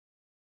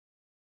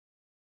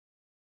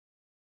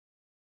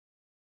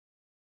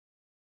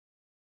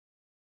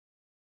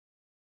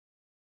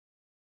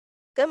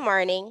Good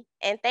morning,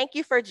 and thank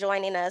you for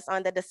joining us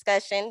on the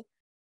discussion,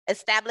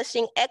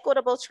 Establishing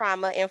Equitable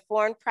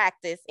Trauma-Informed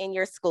Practice in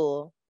Your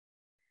School.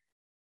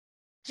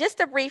 Just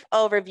a brief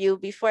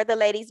overview before the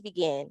ladies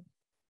begin.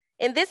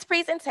 In this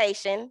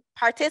presentation,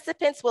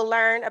 participants will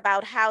learn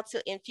about how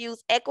to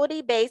infuse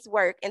equity-based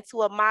work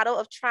into a model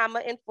of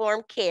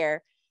trauma-informed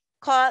care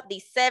called the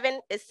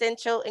 7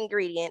 Essential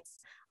Ingredients,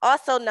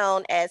 also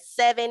known as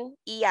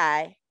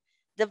 7EI,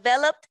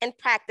 developed and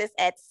practiced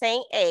at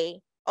SaintA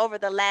over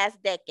the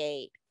last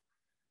decade.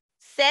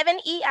 7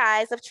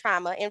 EIs of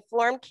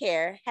trauma-informed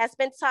care has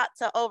been taught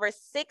to over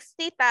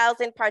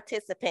 60,000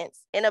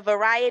 participants in a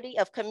variety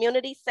of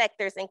community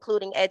sectors,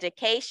 including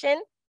education,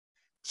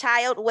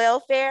 child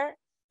welfare,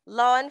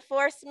 law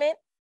enforcement,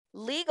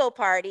 legal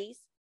parties,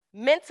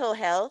 mental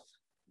health,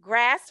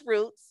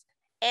 grassroots,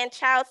 and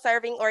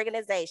child-serving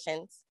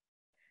organizations.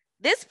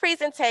 This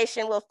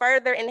presentation will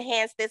further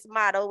enhance this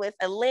model with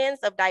a lens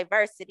of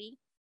diversity,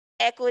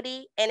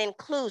 equity, and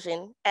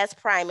inclusion as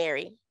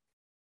primary.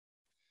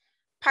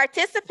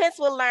 Participants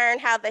will learn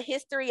how the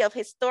history of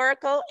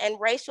historical and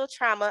racial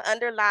trauma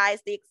underlies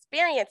the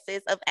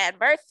experiences of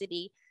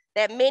adversity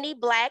that many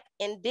Black,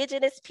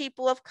 Indigenous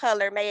people of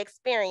color may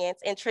experience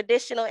in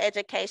traditional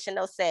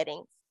educational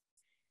settings.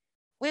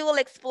 We will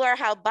explore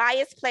how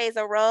bias plays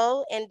a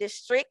role in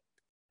district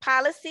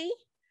policy,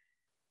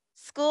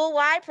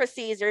 school-wide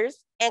procedures,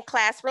 and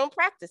classroom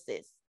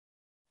practices.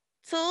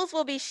 Tools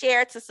will be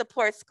shared to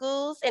support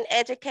schools and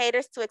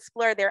educators to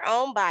explore their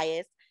own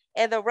bias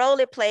and the role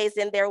it plays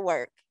in their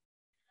work.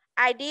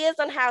 Ideas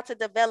on how to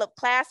develop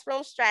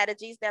classroom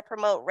strategies that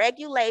promote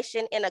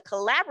regulation in a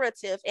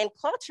collaborative and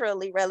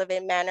culturally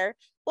relevant manner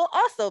will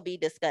also be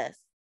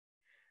discussed.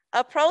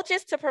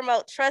 Approaches to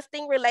promote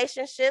trusting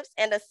relationships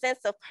and a sense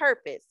of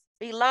purpose,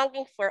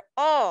 belonging for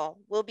all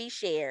will be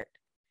shared.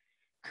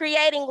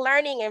 Creating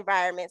learning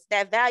environments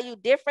that value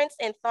difference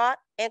in thought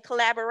and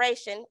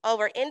collaboration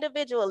over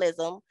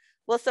individualism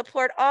will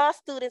support all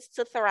students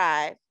to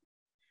thrive.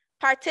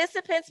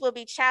 Participants will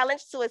be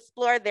challenged to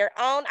explore their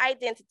own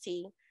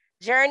identity,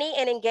 journey,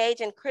 and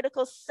engage in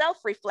critical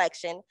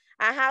self-reflection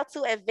on how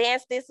to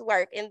advance this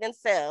work in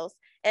themselves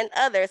and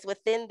others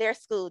within their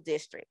school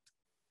district.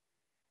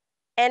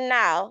 And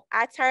now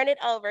I turn it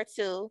over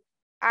to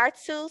our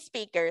two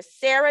speakers,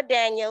 Sara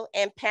Daniel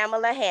and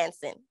Pamela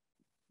Hansen.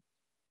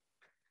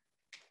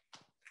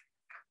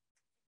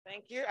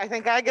 Thank you. I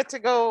think I get to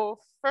go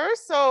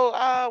first. So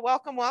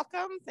welcome.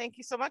 Thank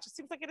you so much. It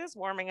seems like it is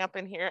warming up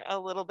in here a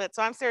little bit.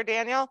 So I'm Sara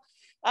Daniel.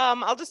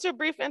 I'll just do a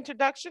brief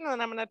introduction and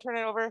then I'm going to turn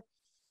it over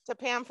to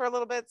Pam for a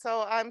little bit.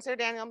 So I'm Sara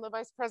Daniel. I'm the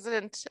Vice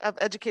President of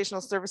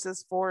Educational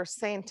Services for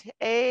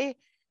SaintA.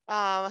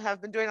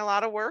 Have been doing a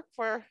lot of work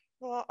for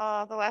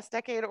the last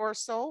decade or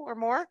so or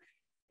more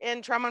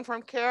in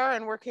trauma-informed care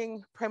and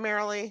working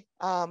primarily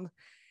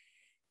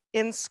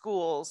in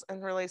schools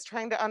and really is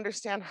trying to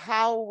understand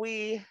how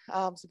we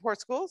support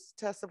schools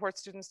to support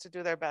students to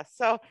do their best.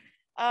 So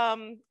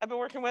I've been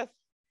working with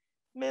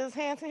Ms.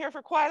 Hansen here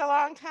for quite a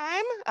long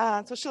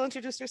time. So she'll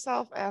introduce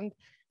herself and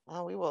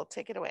we will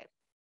take it away.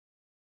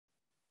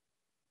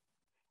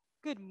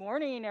 Good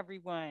morning,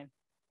 everyone.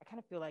 I kind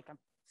of feel like I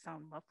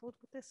sound muffled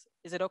with this.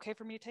 Is it okay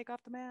for me to take off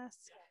the mask?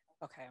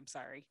 Okay, I'm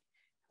sorry.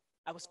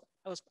 I was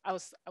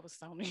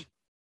sounding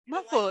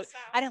muffled.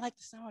 I didn't like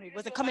the sound. It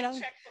wasn't coming out.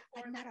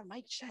 Not a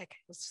mic check.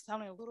 It was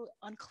sounding a little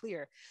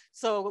unclear.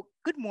 So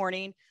good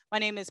morning. My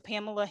name is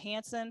Pamela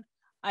Hansen.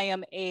 I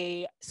am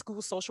a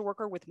school social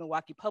worker with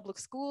Milwaukee Public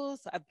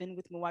Schools. I've been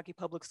with Milwaukee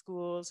Public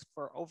Schools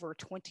for over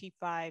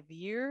 25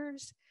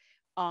 years.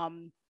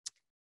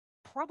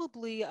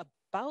 Probably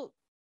about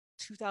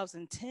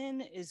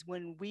 2010 is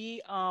when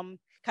we kind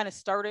of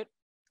started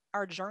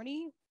our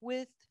journey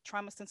with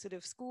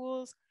trauma-sensitive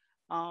schools.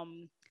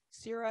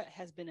 Sara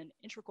has been an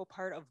integral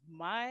part of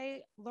my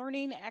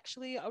learning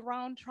actually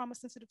around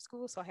trauma-sensitive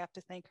schools. So I have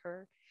to thank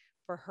her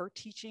for her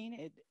teaching.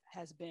 It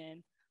has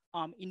been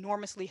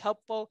enormously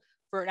helpful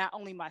for not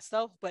only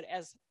myself, but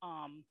as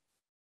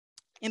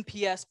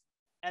MPS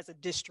as a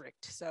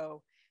district.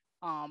 So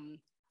I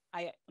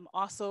am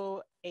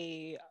also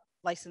a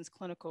licensed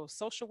clinical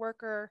social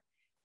worker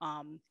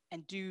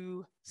and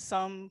do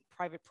some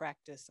private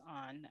practice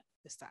on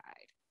the side.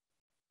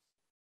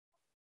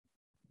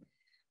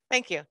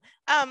 Thank you.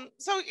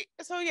 So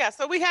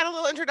we had a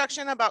little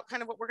introduction about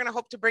kind of what we're going to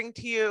hope to bring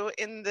to you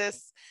in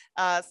this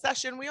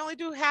session. We only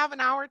do have an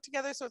hour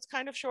together, so it's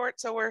kind of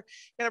short. So we're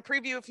going to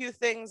preview a few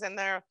things, and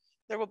there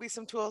will be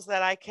some tools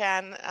that I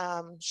can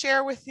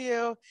share with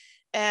you.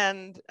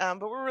 And but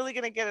we're really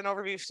going to get an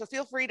overview. So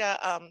feel free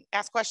to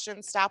ask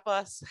questions, stop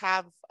us,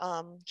 have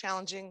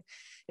challenging,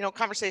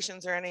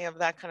 conversations or any of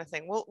that kind of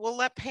thing. We'll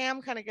let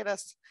Pam kind of get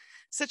us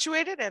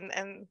situated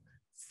and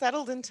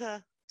settled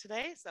into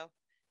today. So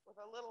with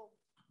a little,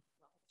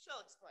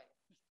 she'll explain.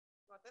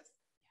 You want this?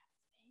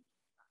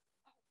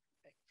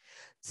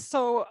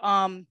 So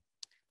I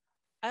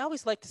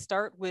always like to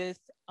start with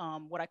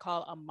what I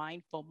call a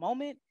mindful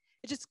moment.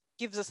 It just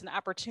gives us an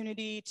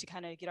opportunity to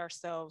kind of get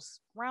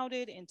ourselves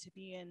grounded and to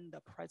be in the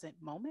present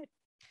moment.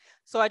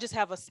 So I just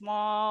have a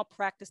small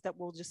practice that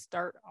we'll just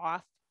start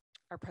off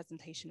our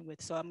presentation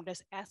with. So I'm going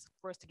to ask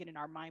for us to get in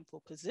our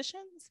mindful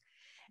positions.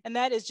 And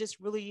that is just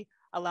really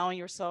allowing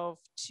yourself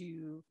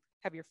to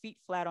have your feet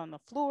flat on the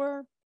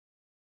floor.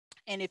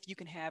 And if you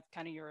can have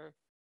kind of your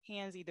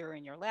hands either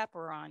in your lap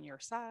or on your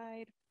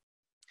side.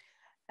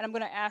 And I'm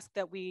going to ask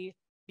that we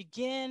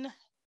begin,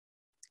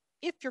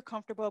 if you're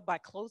comfortable, by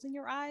closing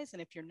your eyes.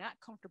 And if you're not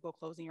comfortable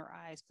closing your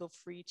eyes, feel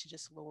free to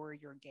just lower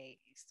your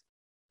gaze.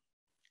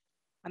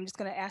 I'm just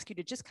going to ask you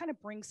to just kind of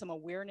bring some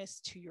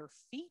awareness to your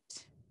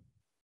feet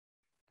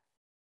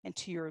and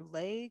to your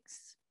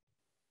legs,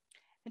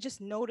 and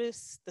just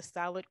notice the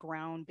solid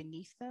ground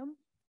beneath them.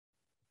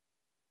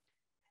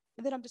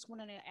 And then I'm just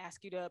wanting to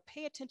ask you to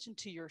pay attention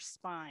to your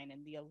spine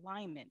and the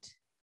alignment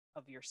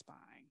of your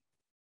spine.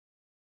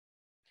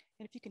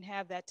 And if you can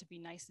have that to be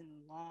nice and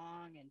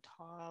long and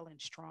tall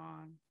and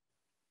strong.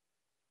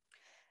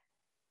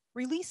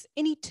 Release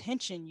any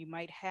tension you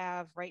might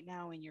have right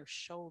now in your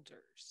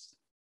shoulders.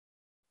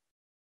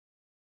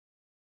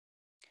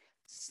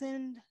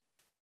 Send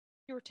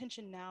your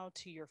attention now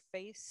to your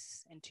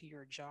face and to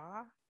your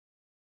jaw.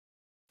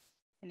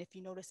 And if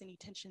you notice any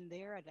tension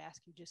there, I'd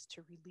ask you just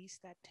to release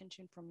that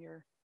tension from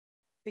your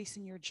face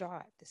and your jaw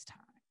at this time.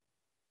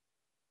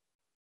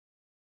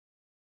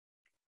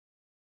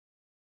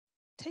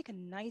 Take a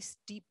nice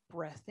deep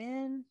breath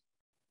in.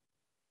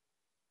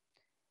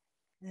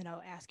 And then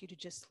I'll ask you to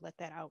just let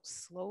that out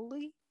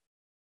slowly.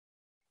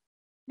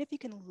 And if you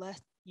can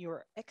let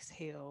your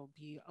exhale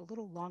be a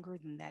little longer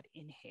than that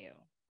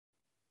inhale.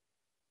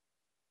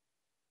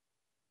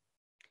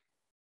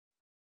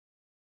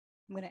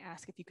 I'm going to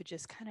ask if you could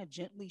just kind of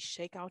gently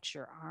shake out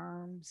your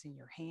arms and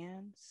your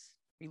hands,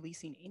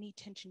 releasing any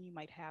tension you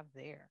might have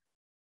there.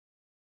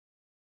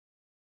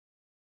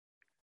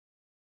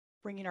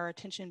 Bringing our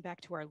attention back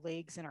to our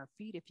legs and our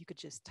feet, if you could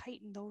just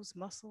tighten those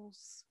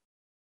muscles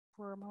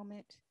for a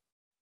moment,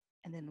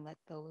 and then let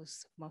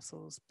those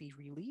muscles be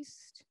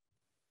released.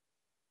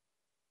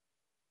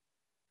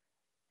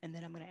 And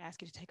then I'm going to ask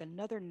you to take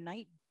another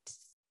nice,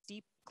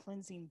 deep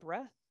cleansing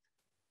breath.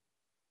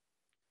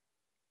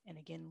 And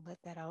again, let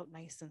that out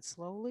nice and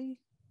slowly.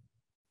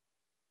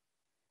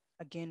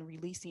 Again,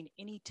 releasing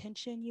any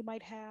tension you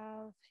might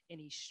have,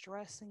 any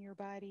stress in your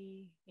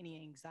body,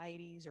 any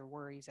anxieties or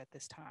worries at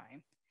this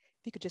time.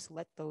 If you could just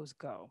let those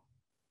go.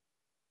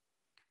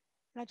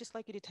 And I'd just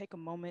like you to take a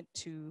moment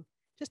to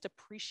just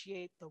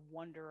appreciate the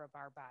wonder of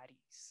our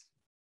bodies.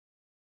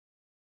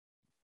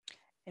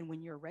 And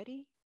when you're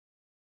ready,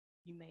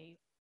 you may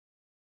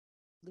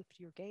lift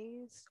your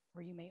gaze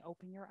or you may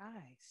open your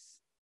eyes.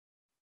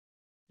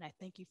 And I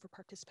thank you for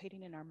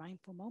participating in our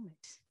mindful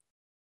moment.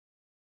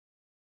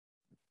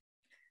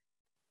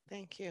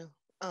 Thank you.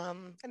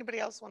 Anybody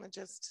else want to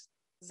just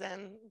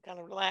zen, kind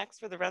of relax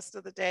for the rest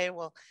of the day?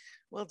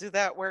 We'll do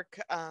that work.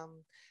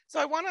 So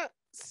I want to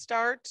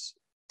start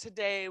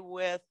today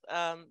with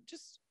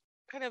just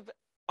kind of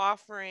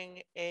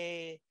offering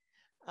a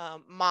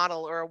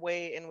model or a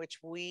way in which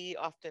we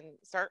often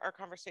start our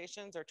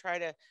conversations or try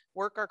to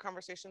work our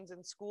conversations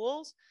in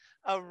schools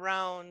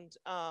around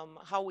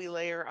how we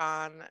layer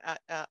on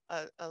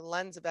a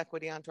lens of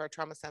equity onto our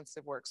trauma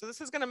sensitive work. So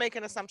this is going to make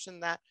an assumption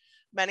that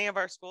many of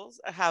our schools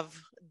have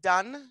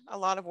done a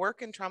lot of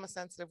work in trauma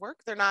sensitive work.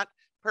 They're not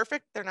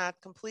perfect, they're not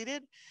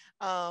completed,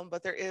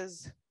 but there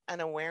is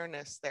an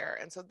awareness there.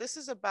 And so this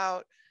is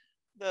about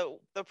the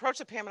approach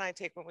that Pam and I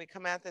take when we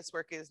come at this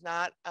work is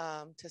not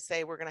to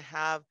say we're going to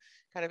have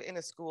kind of in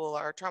a school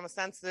our trauma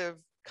sensitive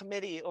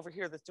committee over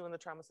here that's doing the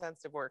trauma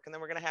sensitive work, and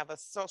then we're going to have a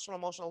social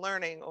emotional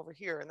learning over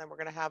here, and then we're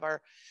going to have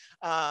our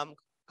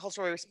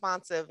culturally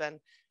responsive and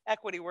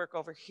equity work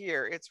over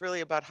here. It's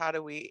really about how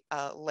do we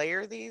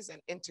layer these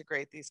and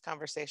integrate these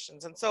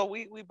conversations. And so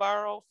we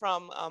borrow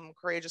from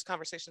Courageous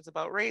Conversations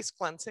About Race,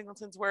 Glenn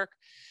Singleton's work,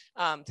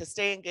 to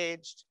stay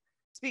engaged,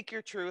 speak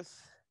your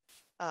truth,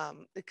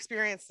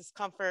 experience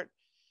discomfort,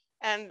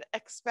 and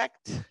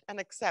expect and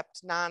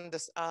accept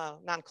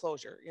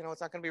non-closure. You know,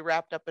 it's not going to be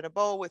wrapped up in a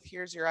bow with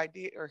here's your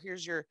idea or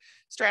here's your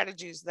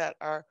strategies that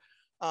are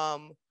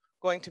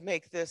going to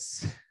make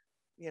this,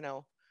 you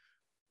know,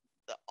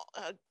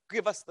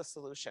 give us the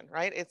solution,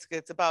 right?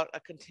 It's about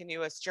a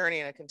continuous journey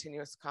and a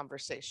continuous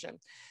conversation.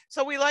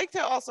 So we like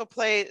to also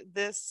play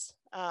this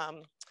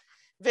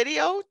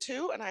video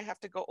too, and I have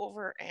to go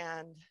over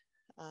and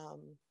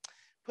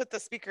put the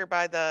speaker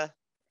by the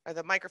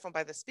microphone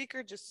by the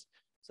speaker, just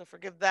so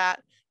forgive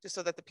that, just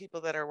so that the people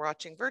that are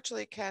watching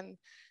virtually can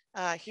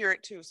hear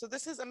it too. So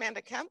this is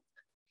Amanda Kemp,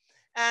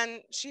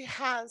 and she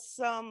has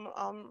some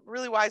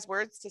really wise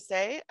words to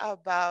say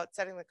about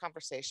setting the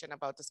conversation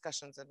about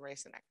discussions in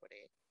race and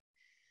equity.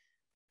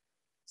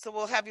 So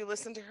we'll have you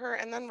listen to her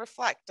and then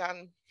reflect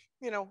on,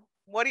 you know,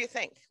 what do you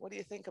think? What do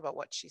you think about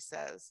what she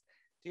says?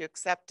 Do you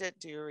accept it?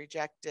 Do you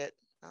reject it?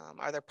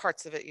 Are there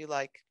parts of it you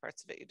like,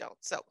 parts of it you don't?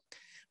 So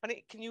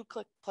can you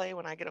click play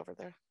when I get over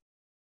there?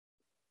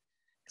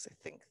 Because I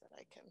think that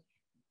I can.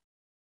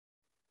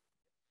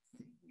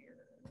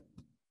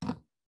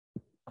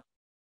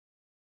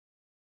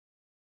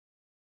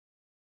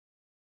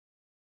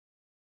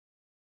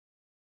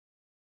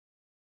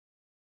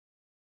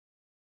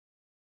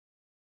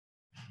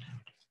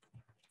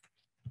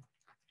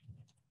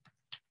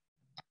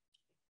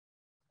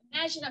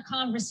 imagine a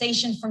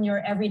conversation from your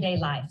everyday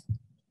life,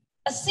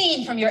 a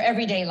scene from your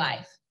everyday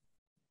life,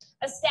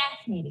 a staff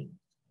meeting,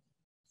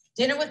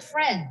 dinner with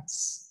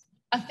friends,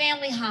 a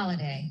family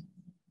holiday.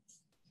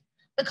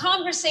 The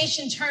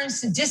conversation turns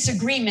to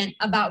disagreement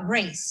about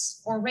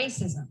race or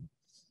racism.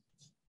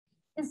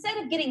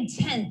 Instead of getting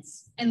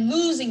tense and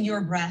losing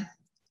your breath,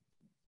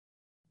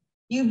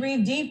 you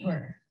breathe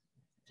deeper,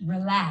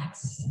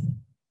 relax,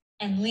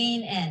 and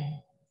lean in.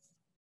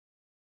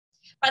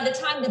 By the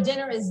time the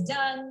dinner is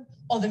done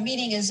or the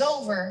meeting is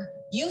over,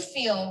 you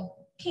feel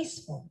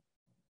peaceful,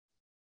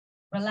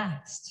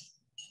 relaxed,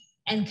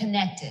 and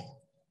connected.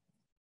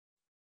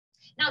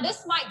 Now,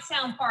 this might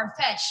sound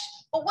far-fetched,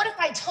 but what if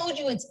I told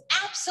you it's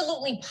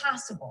absolutely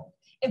possible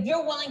if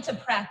you're willing to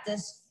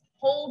practice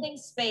holding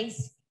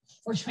space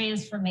for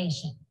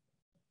transformation?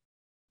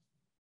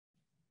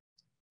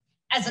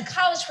 As a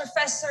college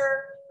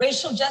professor,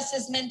 racial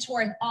justice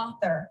mentor, and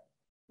author,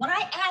 when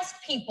I ask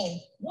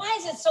people, why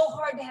is it so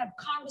hard to have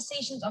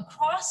conversations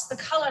across the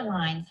color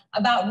line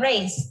about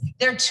race,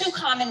 there are two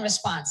common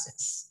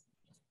responses.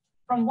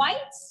 From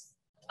whites,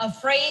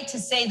 afraid to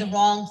say the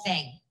wrong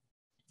thing.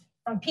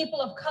 From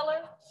people of color,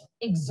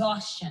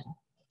 exhaustion.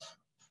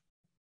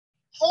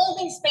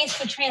 Holding space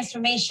for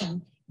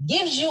transformation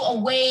gives you a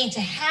way to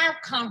have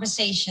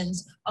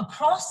conversations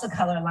across the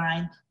color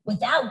line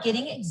without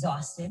getting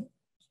exhausted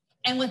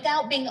and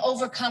without being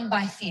overcome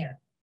by fear.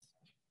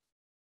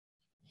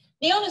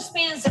 Neona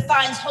Spans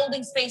defines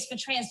holding space for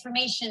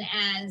transformation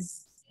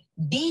as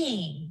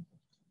being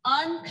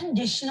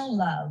unconditional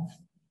love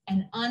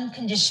and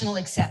unconditional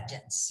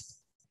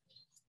acceptance.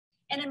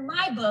 And in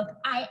my book,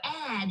 I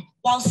add,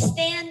 while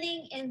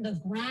standing in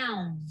the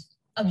ground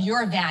of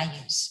your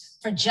values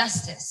for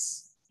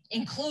justice,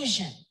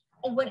 inclusion,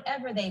 or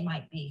whatever they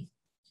might be.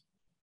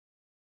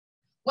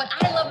 What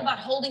I love about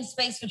holding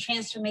space for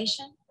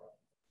transformation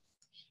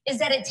is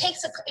that it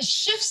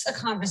shifts a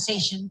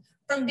conversation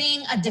from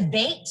being a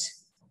debate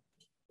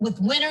with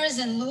winners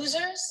and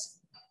losers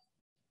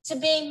to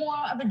being more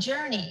of a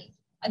journey,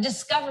 a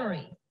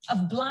discovery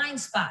of blind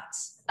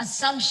spots,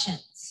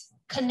 assumptions,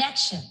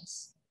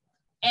 connections,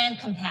 and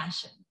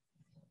compassion.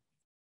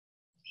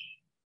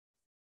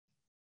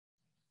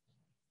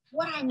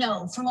 What I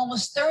know from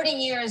almost 30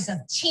 years of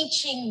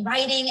teaching,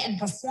 writing, and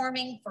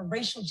performing for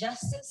racial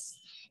justice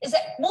is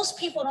that most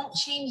people don't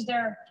change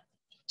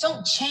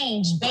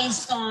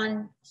based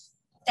on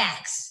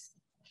facts.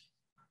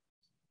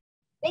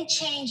 They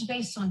change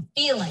based on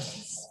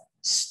feelings,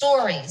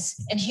 stories,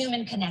 and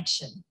human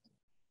connection.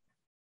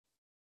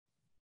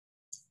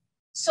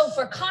 So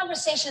for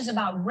conversations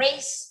about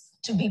race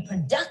to be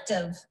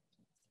productive,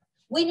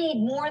 we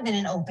need more than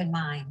an open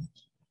mind.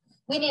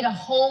 We need a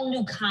whole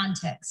new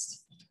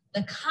context,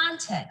 the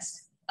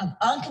context of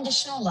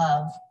unconditional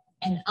love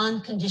and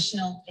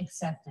unconditional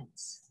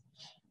acceptance.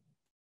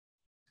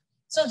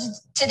 So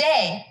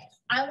today,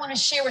 I want to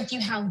share with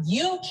you how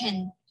you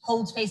can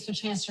hold space for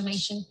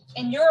transformation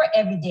in your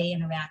everyday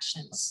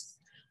interactions,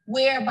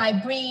 where by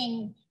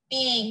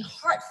being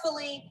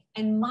heartfully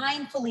and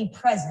mindfully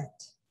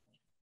present,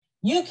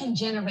 you can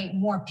generate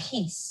more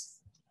peace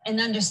and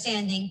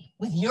understanding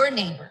with your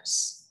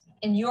neighbors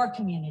in your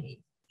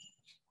community.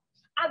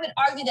 I would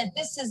argue that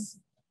this is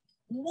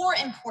more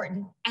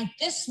important at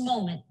this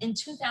moment in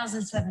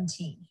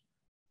 2017,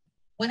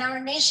 when our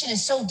nation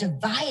is so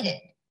divided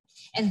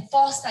and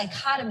false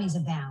dichotomies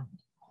abound.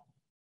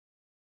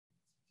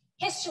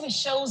 History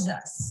shows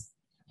us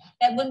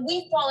that when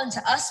we fall into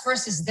us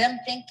versus them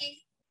thinking,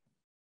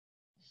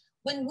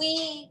 when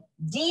we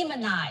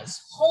demonize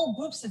whole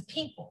groups of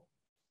people,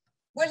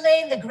 we're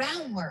laying the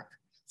groundwork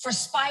for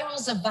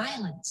spirals of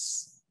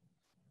violence,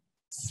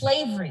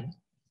 slavery,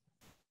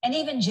 and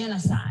even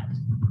genocide.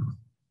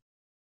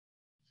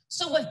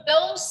 So with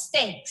those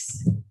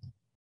stakes,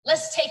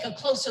 let's take a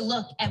closer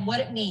look at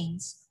what it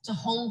means to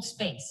hold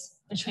space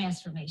for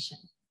transformation.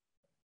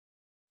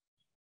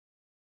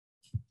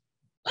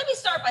 Let me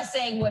start by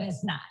saying what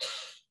it's not.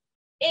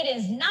 It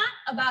is not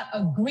about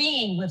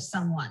agreeing with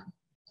someone.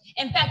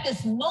 In fact,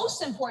 it's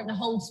most important to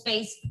hold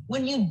space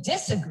when you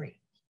disagree.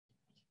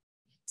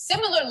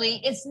 Similarly,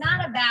 it's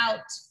not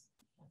about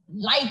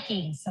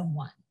liking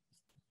someone.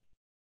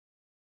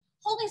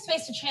 Holding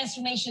space for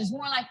transformation is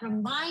more like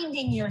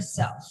reminding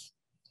yourself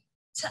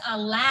to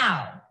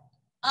allow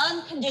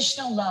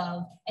unconditional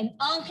love and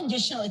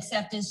unconditional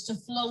acceptance to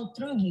flow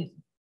through you.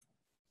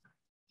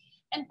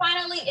 And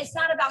finally, it's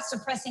not about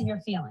suppressing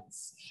your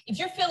feelings. If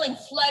you're feeling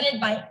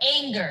flooded by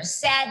anger,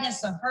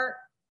 sadness, or hurt,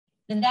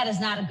 then that is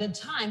not a good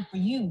time for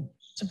you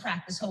to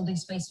practice holding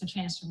space for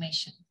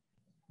transformation.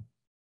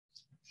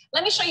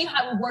 Let me show you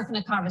how it would work in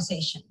a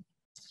conversation.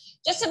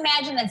 Just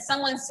imagine that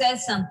someone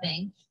says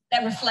something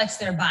that reflects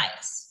their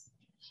bias.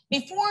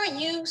 Before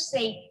you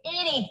say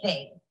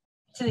anything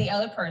to the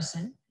other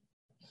person,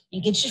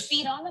 you get your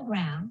feet on the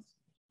ground,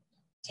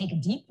 take a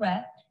deep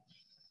breath,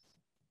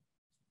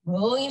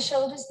 roll your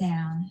shoulders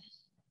down,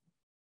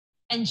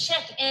 and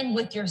check in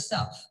with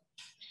yourself.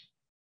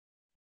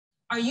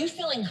 Are you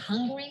feeling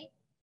hungry,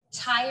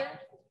 tired,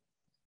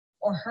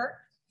 or hurt?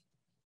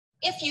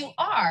 If you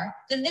are,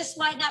 then this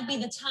might not be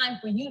the time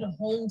for you to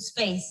hold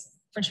space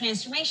for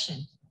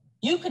transformation.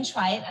 You can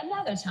try it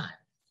another time.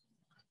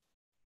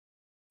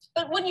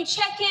 But when you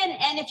check in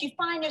and if you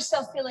find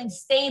yourself feeling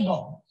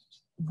stable,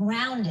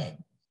 grounded,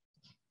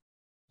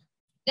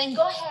 then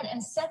go ahead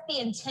and set the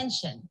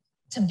intention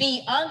to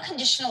be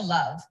unconditional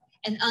love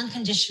and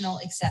unconditional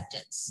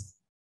acceptance.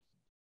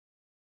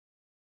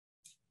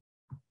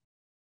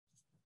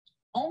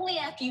 Only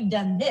after you've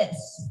done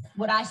this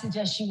would I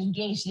suggest you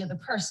engage the other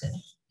person.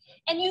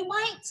 And you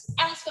might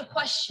ask a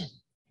question,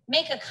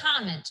 make a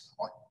comment,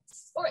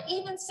 or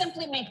even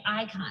simply make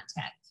eye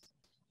contact.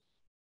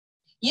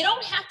 You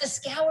don't have to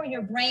scour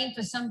your brain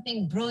for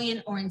something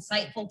brilliant or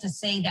insightful to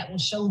say that will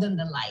show them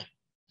the light.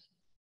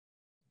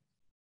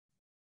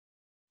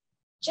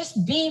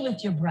 Just be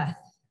with your breath.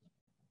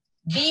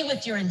 Be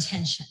with your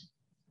intention.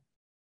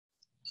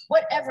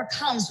 Whatever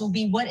comes will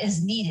be what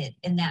is needed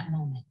in that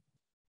moment.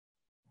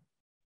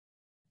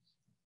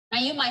 Now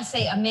you might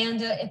say,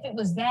 Amanda, if it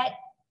was that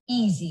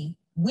easy,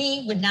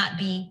 we would not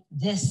be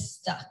this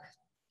stuck.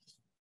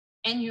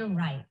 And you're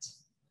right.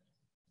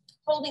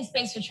 Holding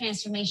space for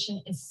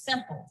transformation is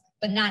simple,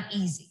 but not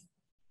easy.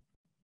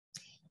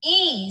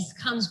 Ease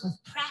comes with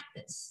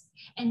practice,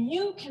 and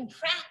you can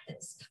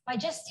practice by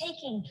just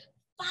taking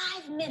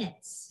 5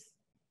 minutes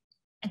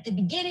at the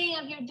beginning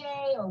of your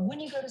day or when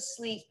you go to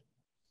sleep.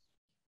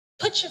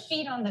 Put your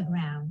feet on the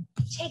ground,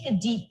 take a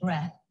deep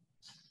breath,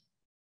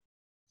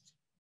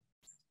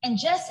 and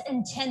just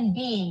intend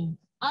being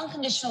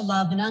unconditional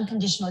love and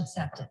unconditional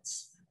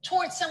acceptance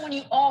towards someone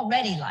you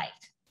already like.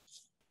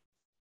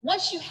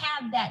 Once you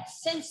have that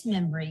sense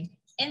memory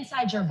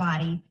inside your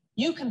body,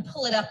 you can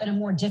pull it up in a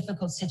more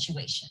difficult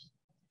situation.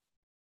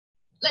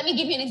 Let me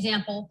give you an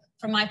example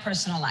from my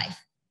personal life.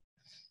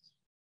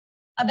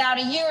 About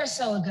a year or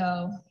so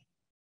ago,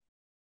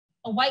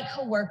 a white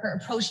coworker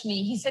approached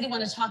me. He said he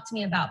wanted to talk to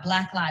me about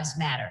Black Lives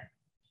Matter.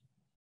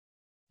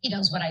 He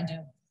knows what I do.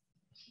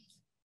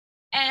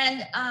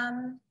 And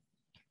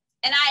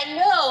I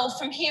know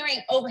from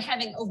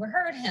having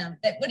overheard him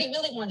that what he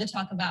really wanted to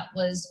talk about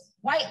was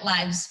white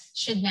lives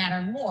should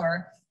matter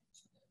more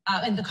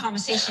in the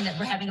conversation that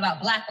we're having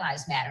about Black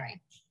lives mattering.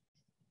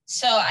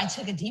 So I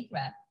took a deep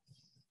breath.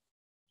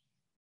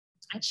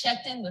 I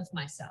checked in with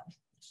myself.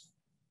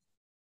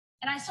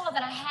 And I saw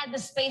that I had the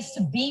space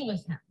to be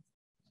with him.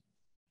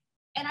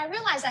 And I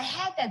realized I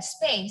had that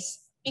space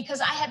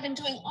because I had been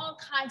doing all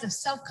kinds of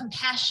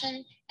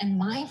self-compassion and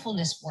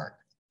mindfulness work.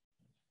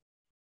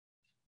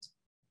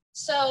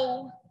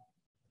 So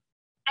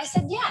I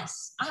said,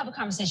 yes, I'll have a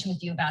conversation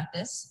with you about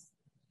this.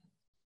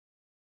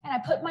 And I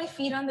put my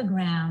feet on the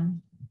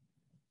ground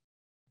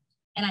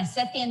and I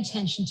set the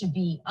intention to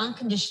be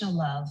unconditional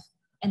love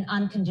and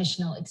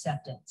unconditional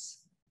acceptance.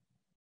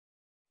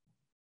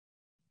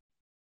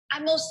 I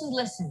mostly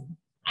listened.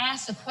 I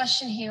asked a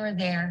question here or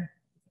there,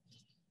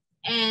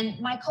 and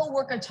my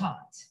coworker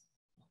talked.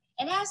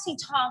 And as he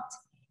talked,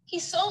 he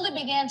slowly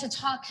began to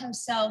talk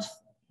himself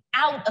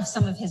out of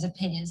some of his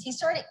opinions. He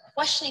started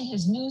questioning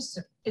his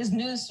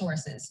news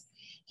sources.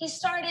 He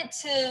started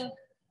to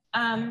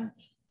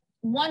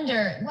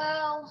wonder,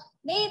 well,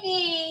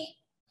 maybe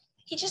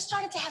he just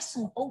started to have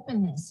some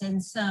openness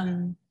and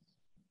some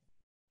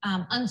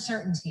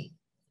uncertainty.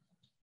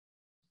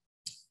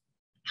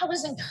 I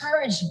was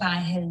encouraged by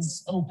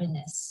his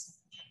openness.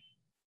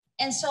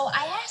 And so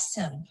I asked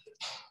him,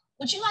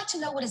 would you like to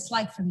know what it's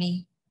like for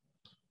me?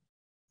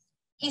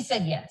 He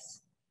said yes.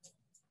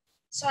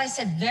 So I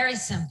said very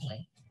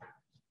simply,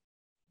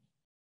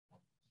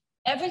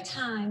 every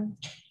time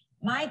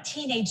my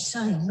teenage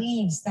son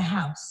leaves the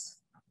house,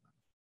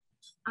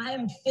 I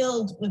am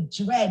filled with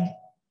dread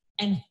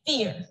and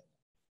fear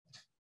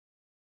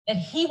that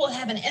he will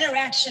have an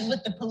interaction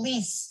with the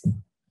police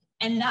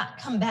and not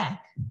come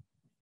back.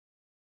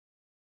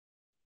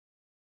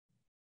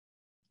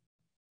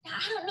 Now,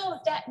 I don't know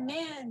if that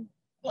man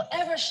will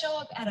ever show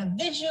up at a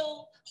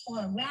vigil or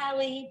a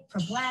rally for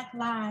Black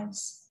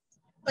lives,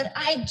 but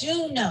I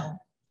do know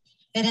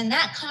that in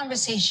that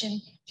conversation,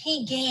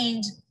 he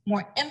gained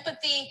more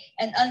empathy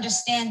and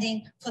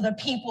understanding for the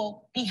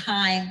people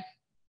behind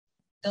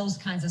those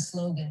kinds of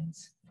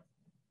slogans.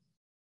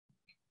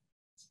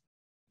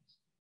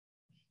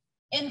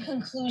 In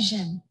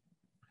conclusion,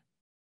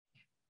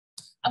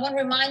 I want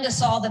to remind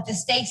us all that the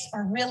stakes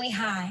are really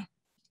high.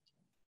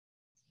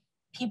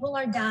 People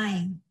are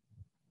dying.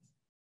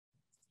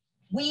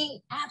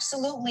 We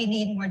absolutely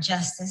need more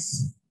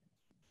justice.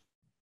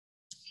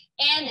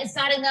 And it's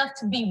not enough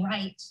to be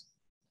right.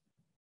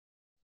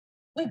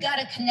 We've got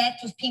to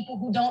connect with people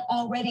who don't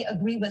already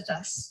agree with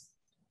us.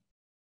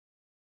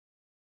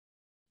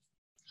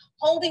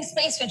 Holding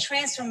space for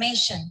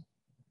transformation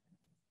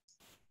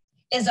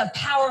is a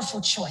powerful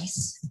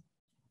choice.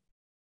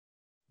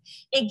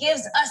 It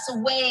gives us a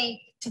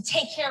way to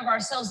take care of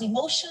ourselves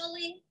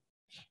emotionally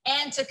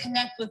and to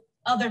connect with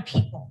other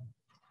people.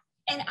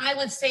 And I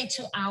would say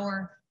to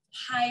our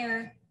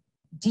higher,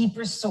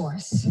 deeper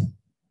source.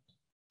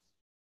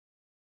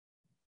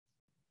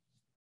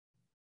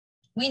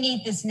 We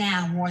need this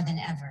now more than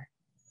ever.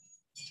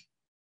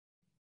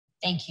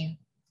 Thank you.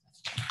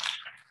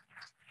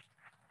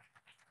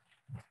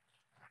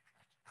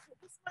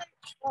 This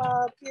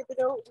might be a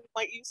video we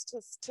might use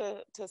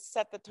to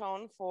set the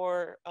tone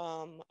for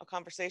a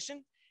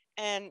conversation.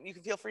 And you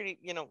can feel free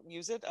to,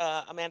 use it.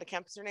 Amanda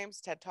Kemp is her name,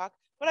 it's TED Talk.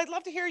 But I'd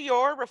love to hear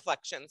your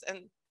reflections.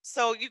 And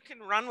so you can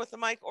run with the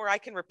mic, or I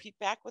can repeat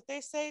back what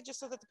they say just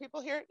so that the people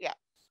hear it. Yeah.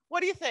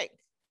 What do you think?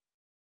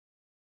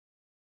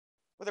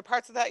 Were there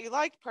parts of that you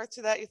liked, parts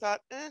of that you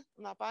thought, I'm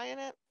not buying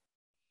it?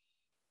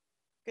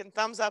 Getting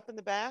thumbs up in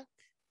the back?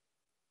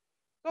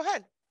 Go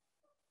ahead.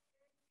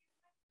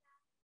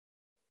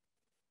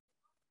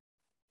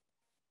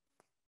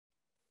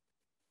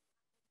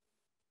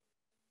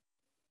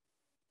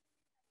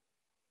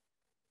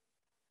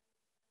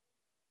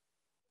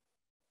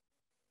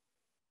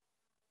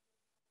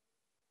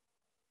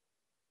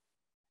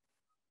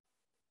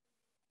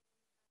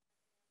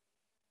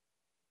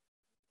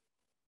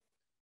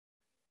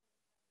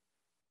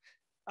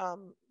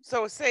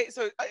 So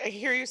I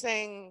hear you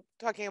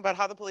talking about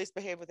how the police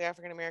behave with the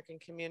African American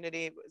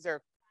community. Is there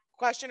a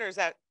question, or is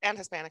that, and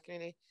Hispanic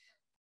community?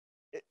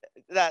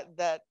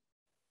 That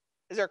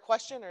is there a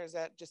question, or is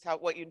that just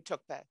what you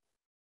took back?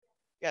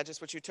 Yeah,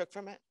 just what you took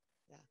from it.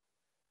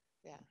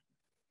 Yeah.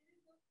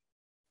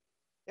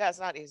 Yeah, it's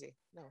not easy.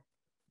 No.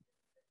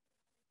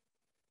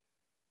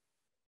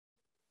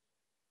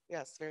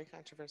 Yeah, it's very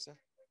controversial.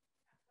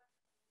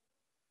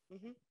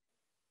 Mm-hmm.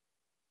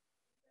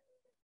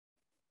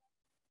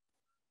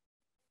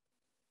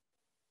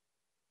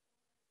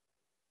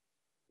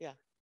 Yeah.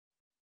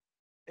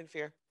 In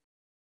fear.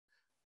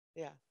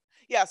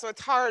 Yeah. So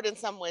it's hard in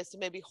some ways to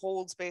maybe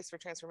hold space for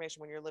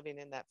transformation when you're living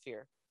in that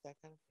fear. That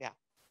kind of, yeah.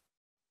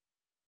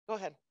 Go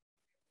ahead.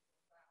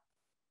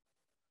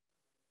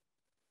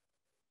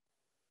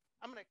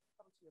 I'm going to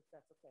come to you if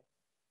that's okay.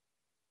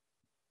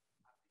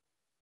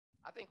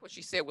 I think what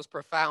she said was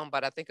profound,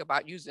 but I think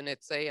about using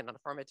it, say, in an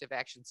affirmative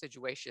action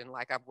situation,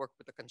 like I've worked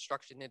with the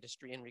construction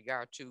industry in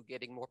regard to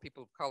getting more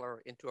people of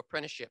color into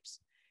apprenticeships.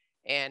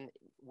 And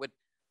with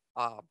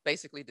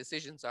basically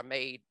decisions are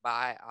made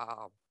by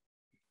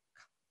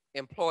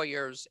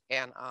employers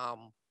and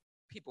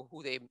people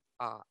who they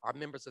are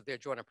members of their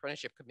joint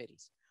apprenticeship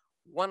committees.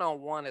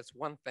 One-on-one is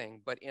one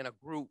thing, but in a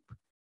group,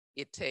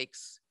 it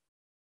takes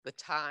the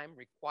time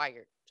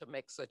required to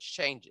make such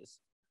changes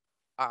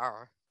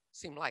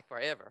seem like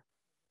forever.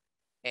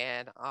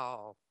 And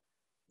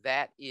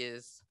that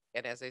is,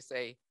 and as they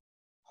say,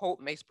 hope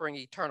may spring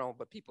eternal,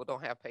 but people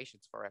don't have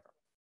patience forever.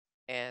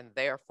 And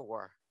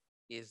therefore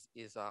is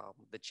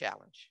the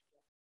challenge.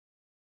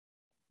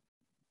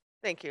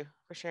 Thank you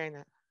for sharing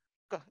that.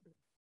 Go ahead.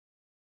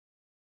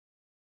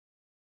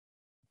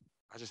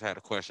 I just had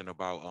a question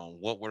about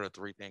what were the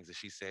 3 things that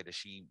she said that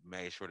she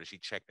made sure that she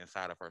checked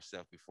inside of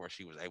herself before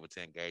she was able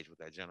to engage with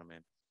that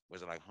gentleman?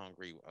 Was it like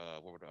hungry?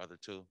 What were the other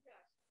 2?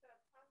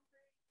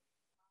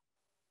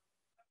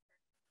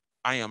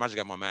 I just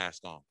got my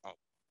mask on. Oh.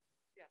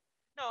 Yeah.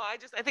 No,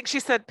 I think she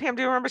said, Pam,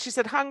 do you remember? She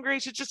said hungry.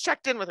 She just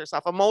checked in with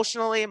herself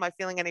emotionally. Am I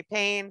feeling any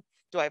pain?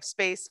 Do I have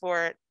space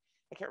for it?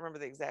 I can't remember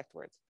the exact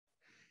words.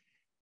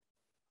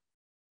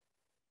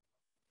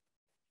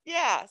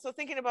 Yeah. So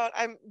thinking about,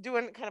 I'm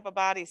doing kind of a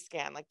body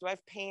scan. Like, do I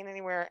have pain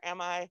anywhere?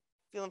 Am I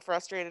feeling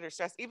frustrated or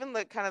stressed? Even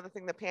the kind of the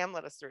thing that Pam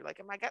led us through.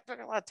 Like, am I got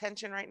a lot of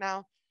tension right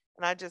now?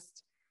 And I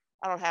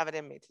don't have it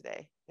in me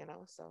today,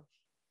 so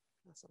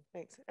awesome.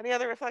 Thanks. Any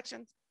other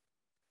reflections?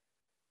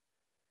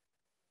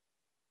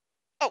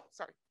 Oh,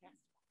 sorry.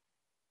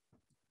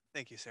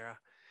 Thank you, Sarah.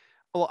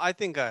 Well, I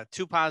think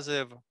 2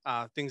 positive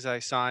things I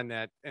saw in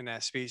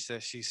that speech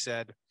that she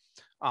said.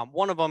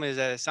 One of them is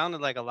that it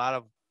sounded like a lot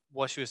of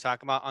what she was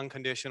talking about,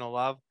 unconditional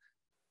love,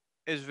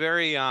 is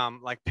very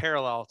like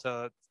parallel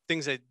to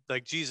things that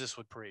like Jesus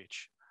would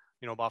preach,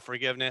 about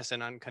forgiveness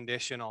and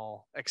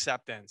unconditional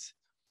acceptance.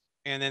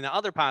 And then the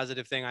other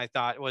positive thing I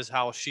thought was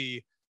how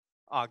she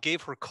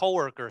gave her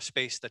coworker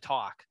space to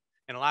talk.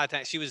 And a lot of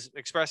times she was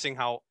expressing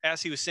how,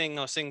 as he was saying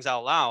those things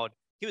out loud,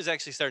 he was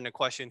actually starting to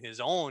question his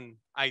own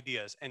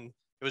ideas. And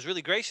it was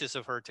really gracious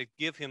of her to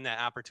give him that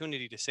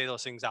opportunity to say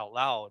those things out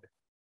loud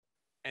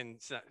and,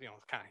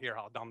 kind of hear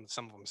how dumb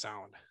some of them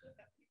sound.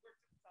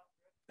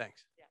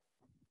 Thanks.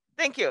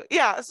 Thank you.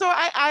 Yeah. So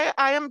I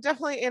am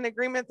definitely in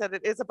agreement that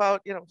it is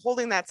about,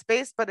 holding that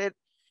space, but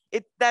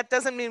that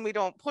doesn't mean we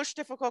don't push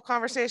difficult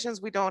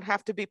conversations. We don't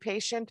have to be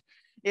patient,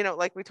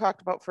 like we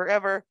talked about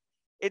forever.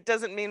 It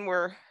doesn't mean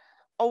we're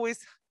always,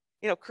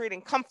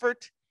 creating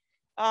comfort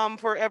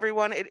for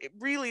everyone. It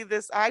really,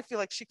 I feel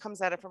like she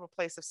comes at it from a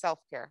place of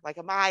self-care. Like,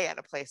 am I at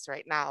a place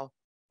right now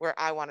where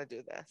I want to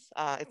do this?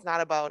 It's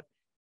not about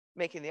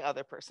making the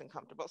other person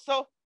comfortable.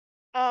 So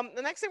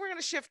the next thing we're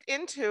going to shift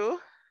into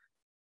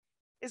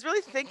is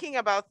really thinking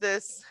about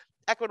this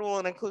equitable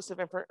and inclusive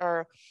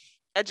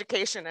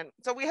education. And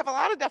so we have a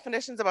lot of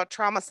definitions about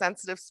trauma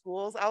sensitive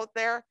schools out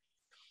there.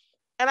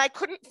 And I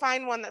couldn't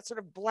find one that sort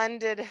of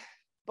blended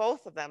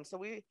both of them. So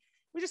we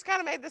just kind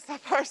of made this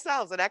up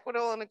ourselves. An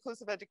equitable and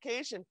inclusive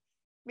education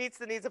meets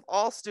the needs of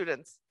all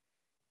students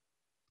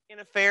in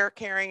a fair,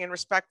 caring, and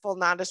respectful,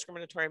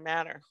 non-discriminatory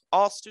manner.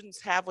 All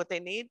students have what they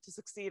need to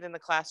succeed in the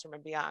classroom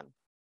and beyond.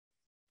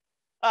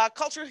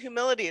 Cultural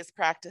humility is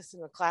practiced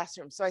in the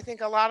classroom. So I think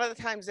a lot of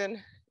the times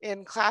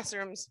in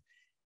classrooms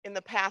in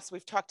the past,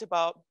 we've talked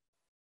about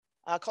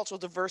cultural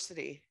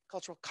diversity,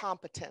 cultural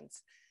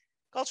competence.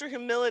 Cultural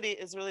humility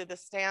is really the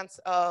stance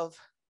of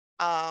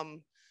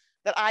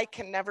that I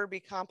can never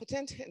be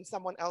competent in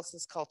someone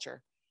else's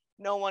culture.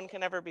 No one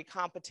can ever be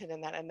competent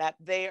in that, and that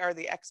they are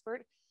the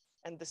expert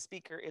and the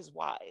speaker is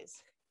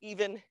wise,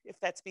 even if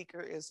that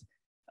speaker is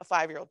a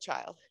 5-year-old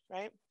child,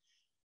 right?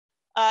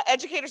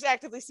 Educators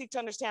actively seek to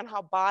understand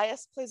how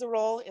bias plays a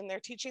role in their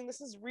teaching.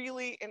 This is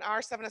really in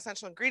our 7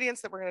 essential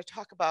ingredients that we're going to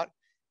talk about.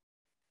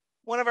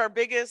 One of our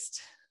biggest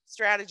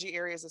strategy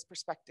areas is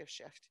perspective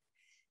shift.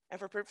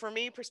 And for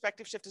me,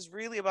 perspective shift is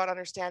really about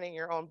understanding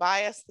your own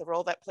bias, the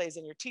role that plays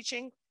in your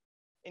teaching,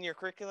 in your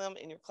curriculum,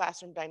 in your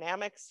classroom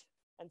dynamics,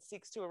 and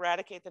seeks to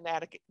eradicate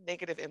the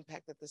negative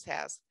impact that this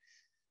has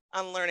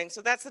on learning.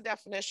 So that's the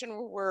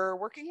definition we're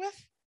working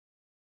with.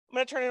 I'm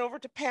going to turn it over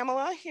to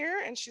Pamela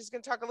here, and she's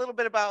going to talk a little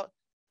bit about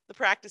the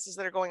practices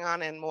that are going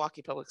on in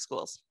Milwaukee Public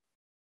Schools.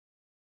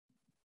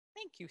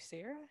 Thank you,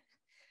 Sarah.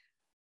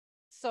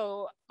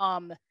 So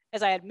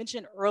as I had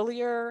mentioned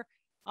earlier,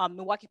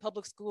 Milwaukee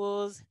Public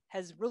Schools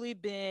has really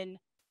been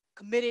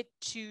committed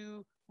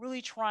to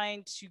really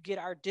trying to get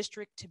our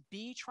district to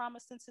be trauma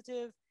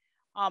sensitive.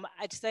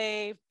 I'd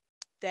say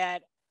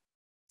that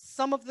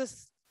some of the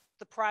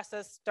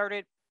process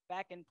started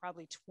back in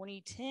probably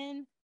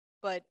 2010,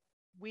 but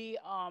we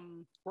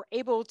were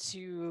able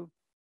to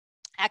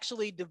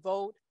actually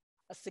devote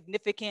a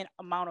significant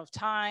amount of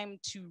time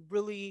to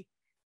really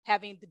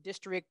having the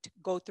district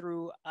go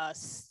through a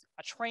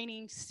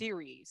training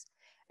series.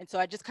 And so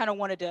I just kind of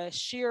wanted to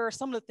share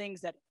some of the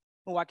things that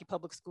Milwaukee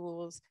Public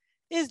Schools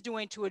is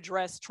doing to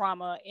address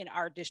trauma in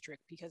our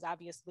district, because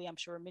obviously I'm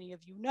sure many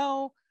of you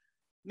know,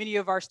 many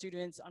of our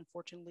students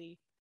unfortunately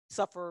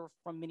suffer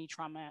from many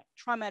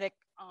traumatic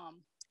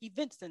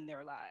events in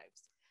their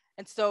lives.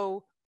 And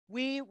so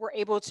we were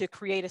able to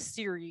create a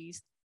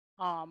series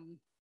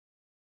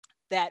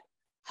that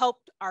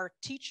helped our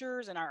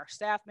teachers and our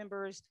staff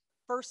members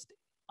first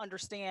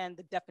understand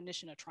the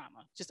definition of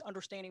trauma, just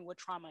understanding what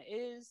trauma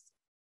is.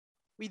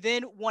 We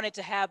then wanted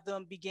to have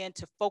them begin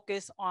to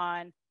focus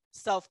on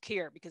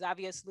self-care, because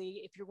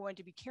obviously if you're going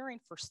to be caring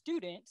for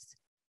students,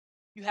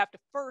 you have to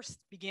first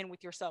begin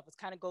with yourself. It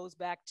kind of goes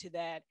back to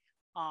that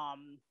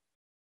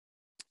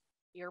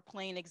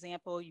airplane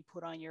example. You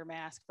put on your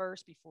mask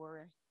first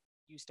before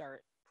you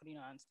start putting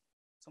on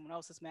someone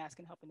else's mask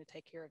and helping to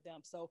take care of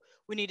them. So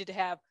we needed to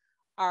have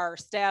our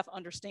staff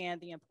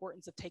understand the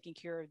importance of taking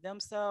care of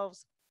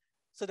themselves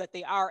so that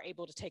they are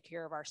able to take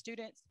care of our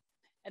students.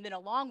 And then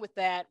along with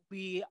that,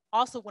 we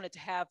also wanted to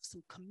have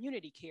some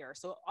community care.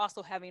 So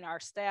also having our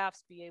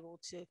staffs be able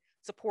to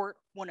support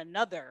one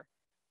another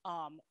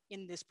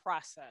in this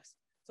process.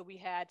 So we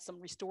had some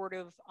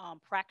restorative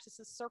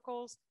practices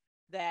circles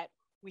that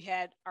we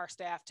had our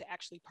staff to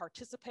actually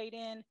participate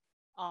in,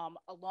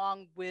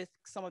 along with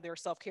some of their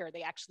self-care.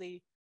 They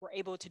actually were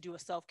able to do a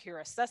self-care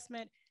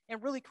assessment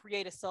and really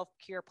create a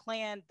self-care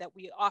plan that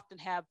we often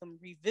have them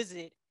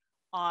revisit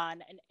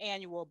on an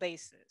annual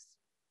basis.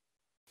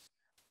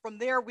 From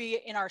there,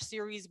 in our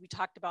series, we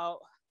talked about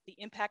the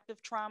impact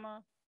of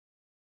trauma.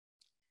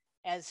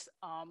 As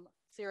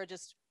Sarah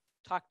just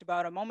talked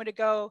about a moment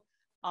ago,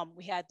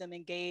 we had them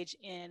engage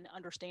in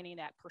understanding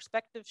that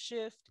perspective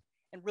shift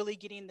and really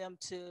getting them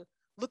to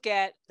look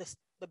at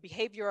the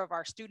behavior of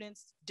our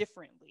students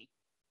differently.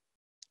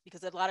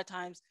 Because a lot of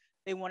times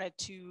they wanted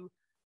to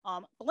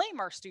blame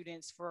our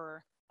students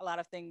for a lot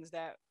of things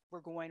that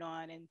were going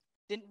on and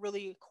didn't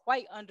really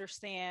quite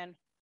understand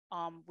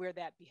where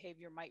that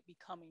behavior might be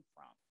coming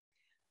from.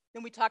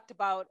 Then we talked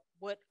about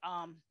what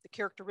the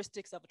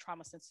characteristics of a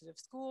trauma-sensitive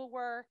school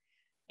were.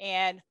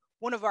 And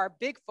one of our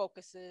big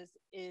focuses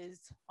is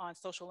on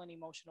social and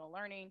emotional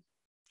learning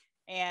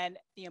and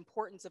the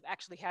importance of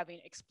actually having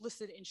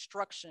explicit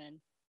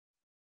instruction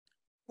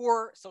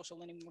for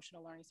social and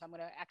emotional learning. So I'm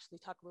gonna actually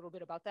talk a little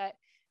bit about that.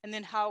 And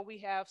then how we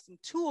have some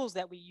tools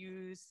that we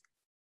use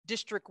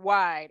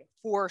district-wide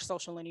for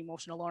social and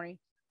emotional learning,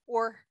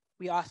 or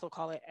we also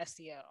call it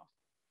SEL.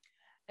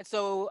 And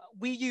so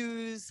we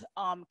use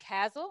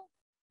CASEL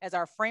as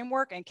our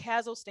framework, and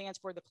CASEL stands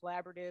for the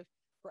Collaborative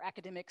for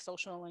Academic,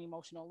 Social, and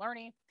Emotional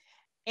Learning.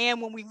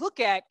 And when we look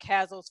at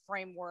CASEL's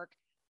framework,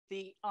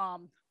 the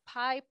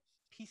pie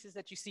pieces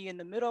that you see in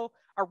the middle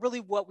are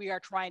really what we are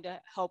trying to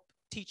help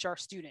teach our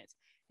students.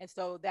 And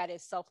so that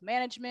is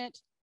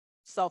self-management,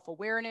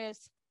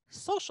 self-awareness,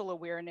 social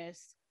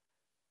awareness,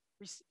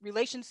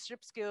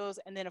 relationship skills,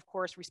 and then of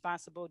course,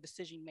 responsible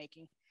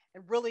decision-making.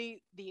 And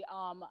really the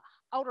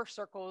outer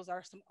circles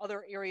are some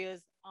other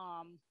areas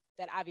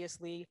that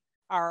obviously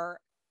are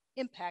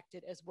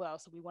impacted as well.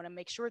 So we wanna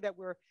make sure that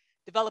we're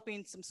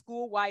developing some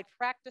school-wide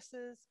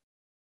practices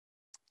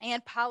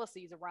and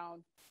policies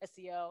around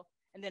SEL,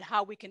 and then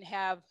how we can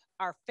have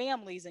our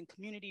families and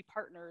community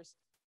partners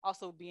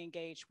also be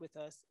engaged with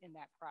us in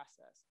that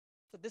process.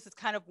 So this is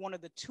kind of one of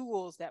the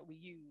tools that we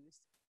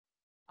use.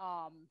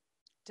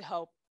 to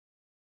help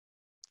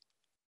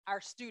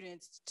our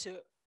students to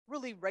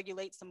really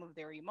regulate some of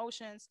their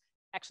emotions,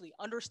 actually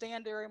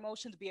understand their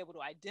emotions, be able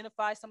to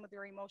identify some of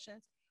their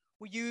emotions.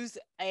 We use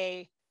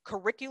a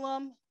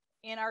curriculum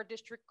in our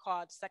district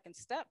called Second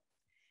Step,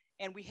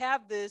 and we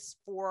have this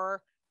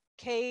for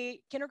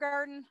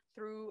kindergarten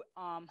through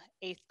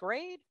 8th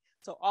grade.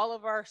 So all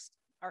of our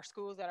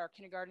schools that are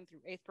kindergarten through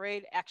 8th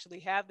grade actually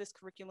have this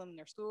curriculum in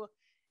their school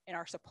and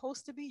are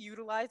supposed to be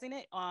utilizing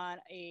it on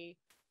a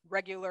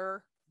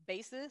regular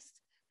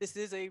basis. This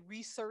is a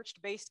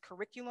research-based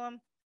curriculum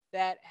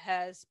that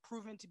has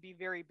proven to be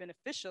very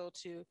beneficial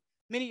to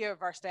many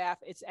of our staff.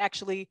 It's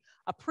actually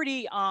a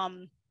pretty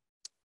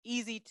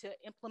easy to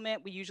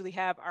implement. We usually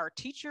have our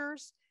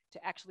teachers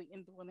to actually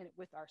implement it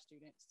with our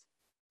students.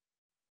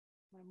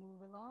 I'm gonna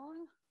move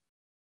along.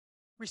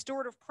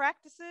 Restorative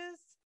practices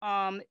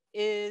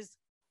is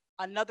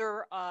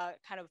another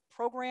kind of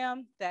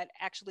program that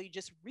actually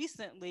just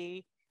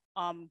recently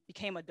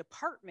became a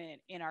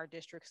department in our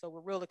district. So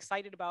we're real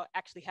excited about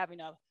actually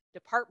having a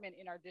department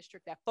in our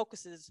district that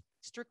focuses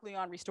strictly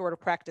on restorative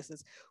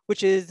practices,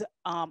 which is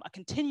a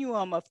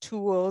continuum of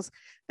tools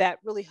that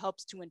really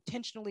helps to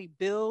intentionally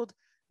build,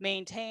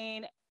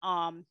 maintain,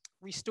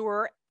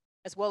 restore,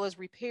 as well as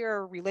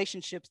repair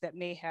relationships that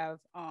may have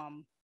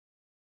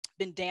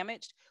been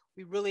damaged.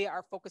 We really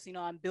are focusing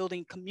on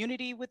building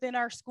community within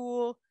our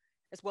school,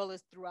 as well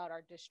as throughout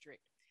our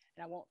district.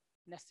 And I won't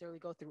necessarily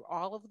go through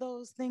all of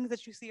those things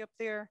that you see up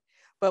there,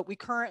 but we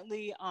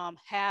currently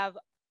have,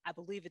 I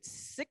believe it's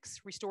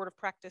 6 restorative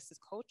practices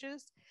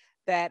coaches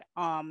that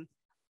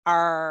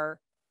are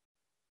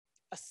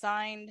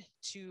assigned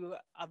to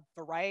a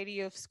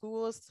variety of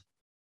schools.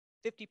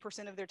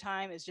 50% of their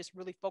time is just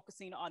really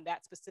focusing on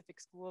that specific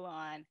school,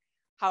 on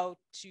how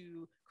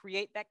to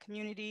create that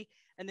community.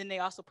 And then they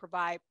also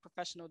provide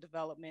professional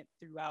development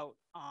throughout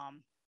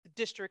the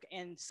district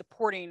and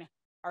supporting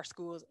our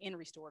schools in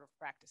restorative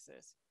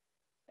practices.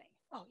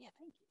 Oh yeah,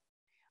 thank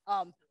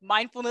you.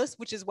 Mindfulness,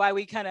 which is why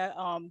we kind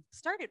of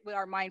started with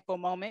our mindful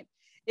moment,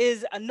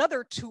 is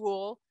another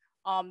tool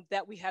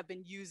that we have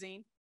been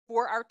using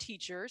for our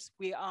teachers.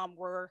 We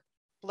were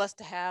blessed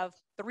to have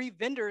 3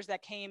 vendors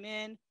that came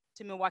in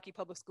to Milwaukee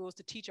Public Schools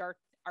to teach our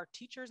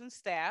teachers and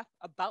staff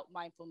about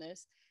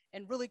mindfulness,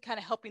 and really kind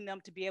of helping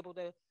them to be able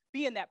to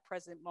be in that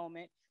present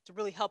moment, to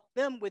really help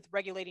them with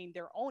regulating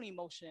their own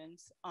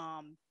emotions,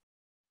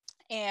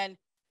 and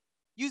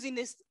using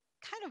this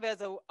kind of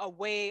as a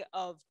way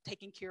of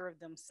taking care of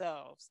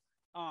themselves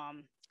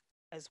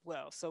as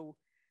well. So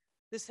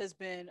this has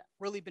been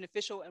really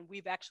beneficial, and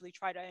we've actually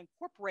tried to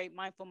incorporate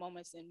mindful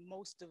moments in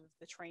most of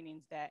the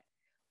trainings that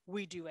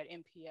we do at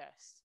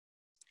MPS.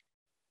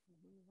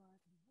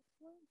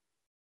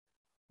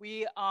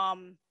 We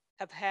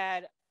have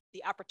had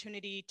the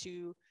opportunity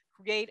to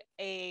create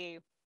a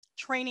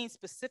training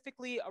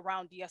specifically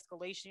around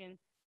de-escalation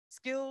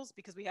skills,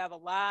 because we have a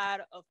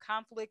lot of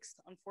conflicts,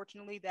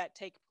 unfortunately, that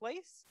take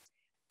place.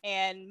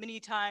 And many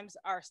times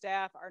our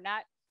staff are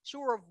not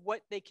sure of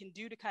what they can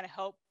do to kind of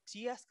help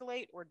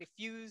de-escalate or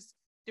diffuse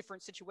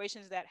different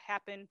situations that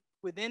happen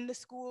within the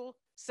school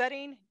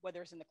setting,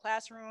 whether it's in the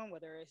classroom,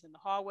 whether it's in the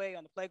hallway,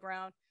 on the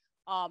playground.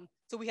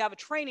 So we have a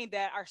training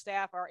that our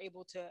staff are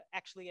able to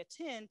actually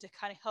attend to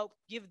kind of help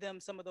give them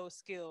some of those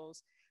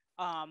skills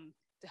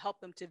to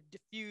help them to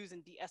diffuse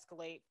and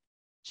de-escalate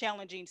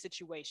challenging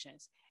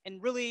situations.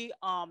 And really,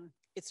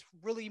 it's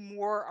really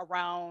more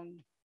around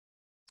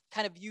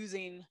kind of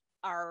using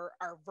our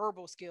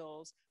verbal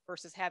skills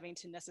versus having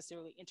to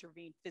necessarily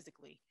intervene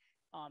physically.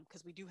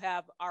 Because we do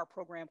have our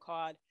program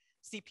called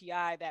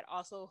CPI that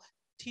also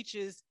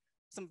teaches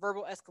some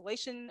verbal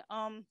escalation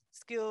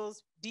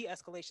skills,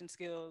 de-escalation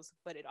skills,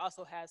 but it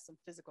also has some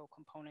physical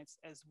components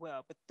as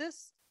well. But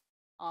this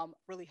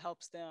really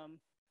helps them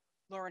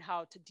learn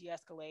how to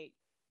de-escalate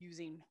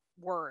using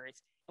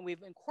words. And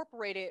we've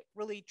incorporated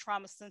really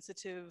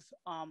trauma-sensitive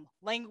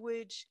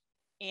language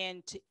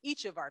into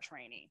each of our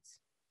trainings.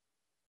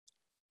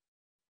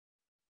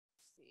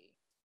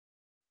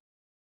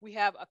 We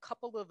have a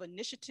couple of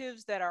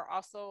initiatives that are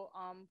also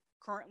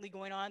currently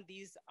going on.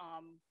 These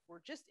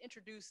were just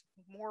introduced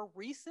more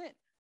recent,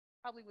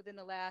 probably within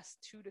the last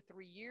 2 to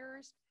 3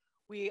 years.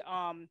 We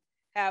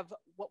have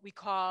what we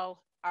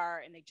call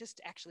and they just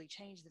actually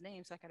changed the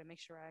name, so I gotta make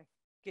sure I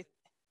get,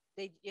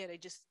 they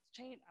just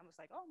changed. I was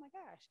like, oh my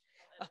gosh.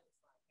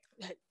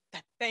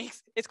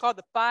 Thanks. It's called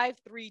the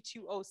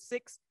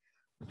 53206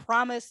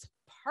 Promise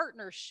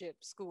Partnership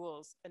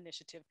Schools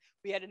Initiative.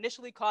 We had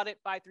initially called it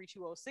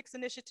 53206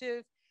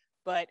 Initiative,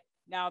 but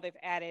now they've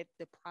added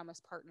the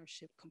Promise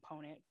Partnership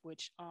component,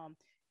 which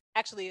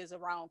actually is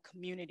around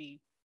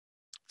community.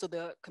 So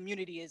the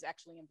community is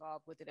actually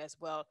involved with it as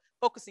well,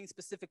 focusing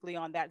specifically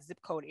on that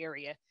zip code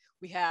area.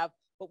 We have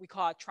what we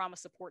call trauma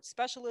support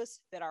specialists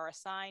that are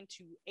assigned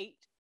to 8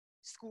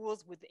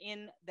 schools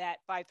within that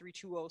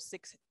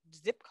 53206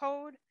 zip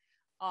code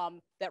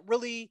that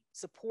really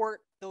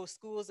support those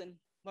schools in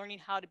learning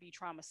how to be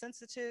trauma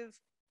sensitive,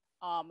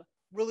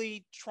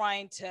 really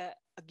trying to,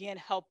 again,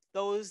 help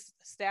those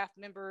staff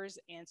members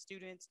and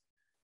students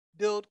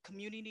build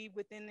community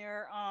within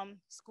their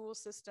school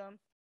system.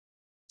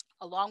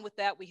 Along with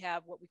that, we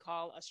have what we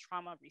call a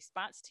trauma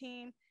response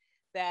team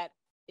that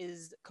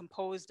is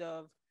composed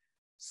of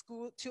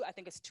I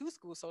think it's 2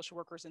 school social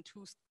workers and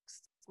 2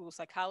 school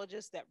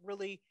psychologists that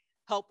really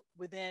help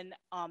within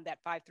that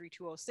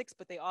 53206,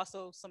 but they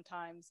also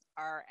sometimes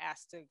are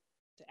asked to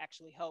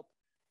actually help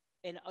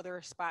in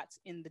other spots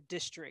in the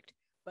district.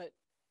 But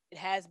it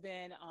has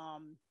been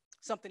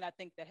something I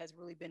think that has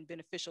really been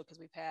beneficial, because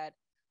we've had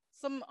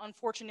some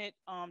unfortunate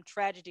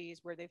tragedies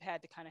where they've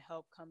had to kind of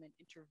help come and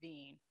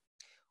intervene.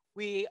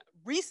 We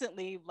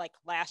recently, like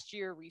last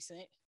year,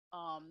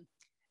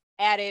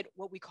 added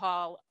what we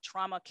call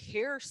trauma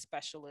care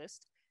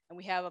specialists, and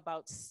we have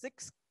about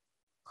 6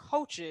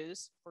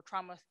 coaches for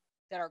trauma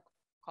that are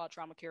called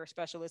trauma care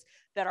specialists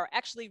that are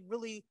actually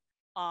really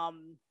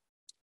kind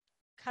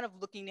of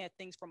looking at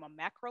things from a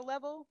macro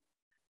level.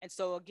 And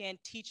so again,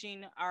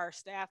 teaching our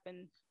staff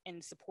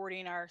and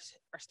supporting our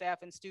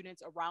staff and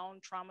students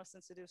around trauma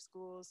sensitive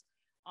schools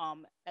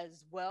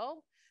as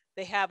well.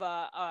 They have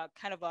a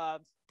kind of a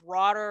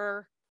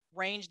broader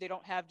range. They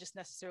don't have just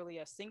necessarily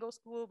a single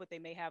school, but they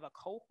may have a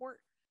cohort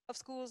of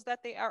schools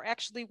that they are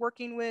actually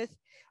working with.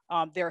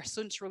 They're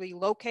centrally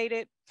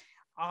located.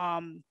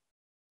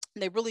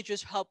 They really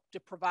just help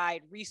to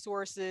provide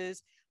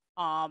resources.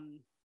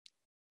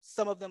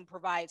 Some of them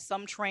provide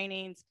some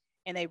trainings,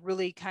 and they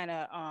really kind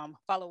of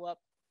follow up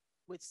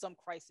with some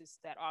crisis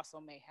that also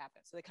may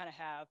happen. So they kind of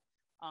have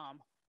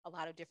a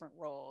lot of different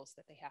roles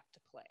that they have to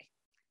play.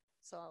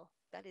 So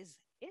that is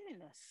it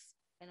in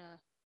a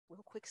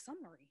real quick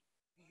summary.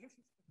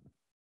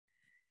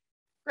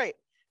 Great.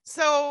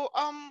 So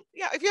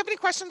yeah, if you have any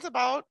questions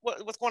about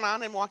what's going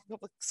on in Milwaukee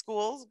Public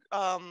Schools,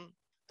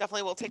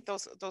 definitely we'll take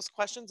those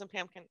questions, and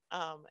Pam can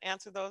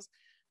answer those.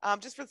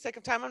 Just for the sake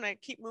of time, I'm going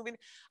to keep moving.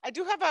 I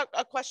do have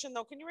a question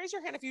though. Can you raise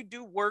your hand if you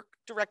do work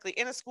directly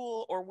in a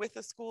school or with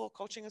a school,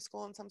 coaching a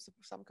school in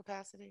some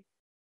capacity?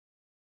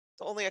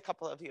 So only a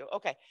couple of you.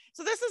 Okay.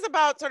 So this is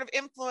about sort of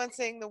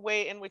influencing the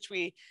way in which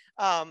we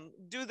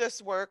do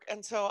this work.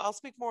 And so I'll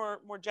speak more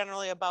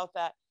generally about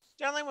that.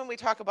 Generally, when we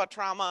talk about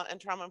trauma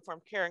and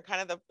trauma-informed care and kind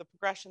of the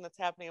progression that's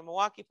happening in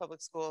Milwaukee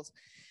Public Schools,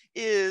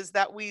 is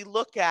that we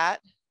look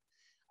at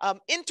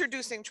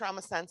introducing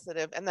trauma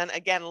sensitive, and then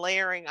again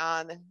layering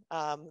on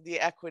the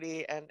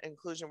equity and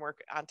inclusion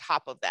work on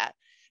top of that,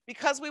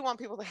 because we want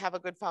people to have a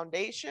good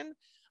foundation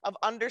of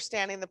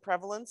understanding the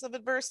prevalence of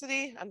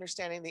adversity,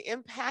 understanding the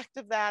impact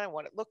of that and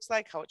what it looks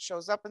like, how it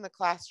shows up in the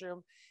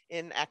classroom,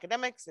 in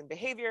academics and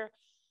behavior.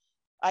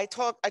 I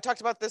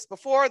talked about this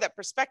before, that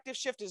perspective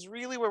shift is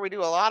really where we do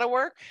a lot of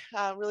work.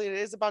 Really, it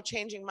is about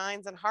changing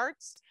minds and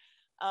hearts.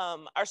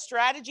 Our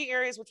strategy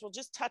areas, which we'll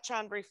just touch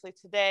on briefly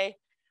today,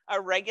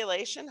 are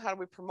regulation. How do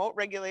we promote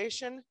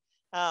regulation?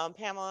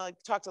 Pamela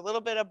talked a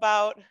little bit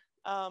about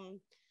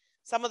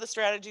some of the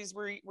strategies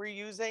we're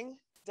using.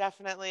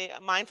 Definitely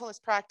mindfulness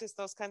practice,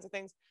 those kinds of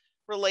things.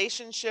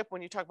 Relationship,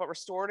 when you talk about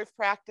restorative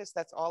practice,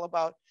 that's all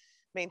about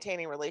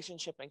maintaining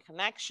relationship and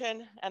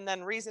connection. And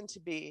then reason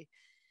to be.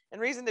 And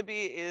reason to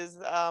be is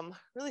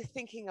really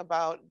thinking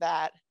about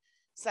that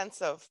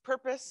sense of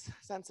purpose,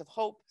 sense of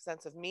hope,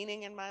 sense of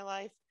meaning in my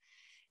life.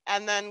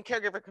 And then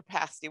caregiver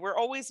capacity. We're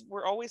always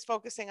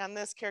focusing on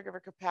this.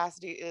 Caregiver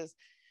capacity is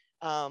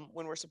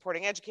when we're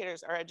supporting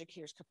educators, our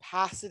educators'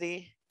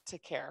 capacity to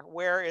care.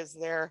 Where is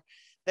their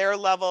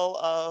level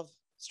of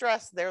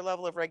stress, their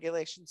level of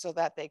regulation, so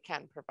that they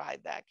can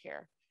provide that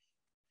care.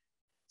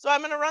 So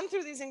I'm going to run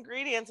through these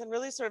ingredients and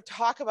really sort of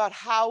talk about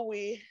how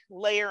we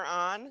layer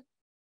on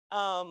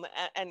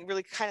and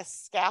really kind of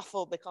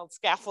scaffold. They call it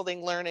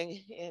scaffolding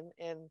learning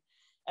in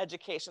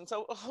education.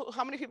 So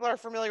how many people are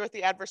familiar with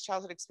the Adverse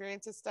Childhood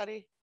Experiences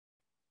Study?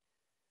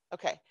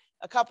 Okay,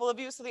 a couple of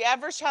you. So the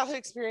Adverse Childhood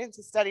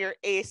Experiences Study, or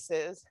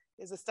ACEs,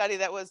 is a study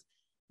that was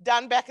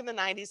done back in the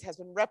 90s, has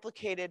been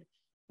replicated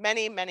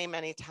many, many,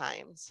 many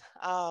times.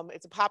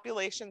 It's a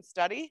population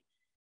study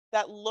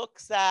that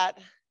looks at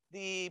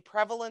the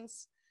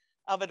prevalence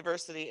of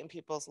adversity in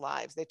people's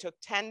lives. They took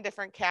 10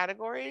 different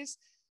categories,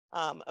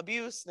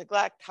 abuse,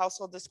 neglect,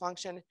 household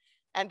dysfunction,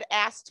 and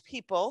asked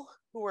people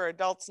who are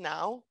adults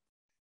now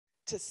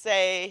to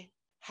say,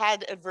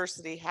 had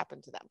adversity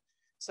happen to them?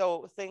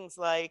 So things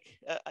like,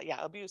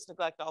 abuse,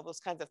 neglect, all those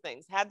kinds of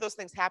things. Had those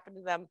things happen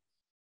to them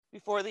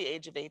before the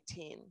age of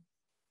 18?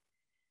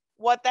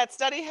 What that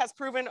study has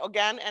proven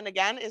again and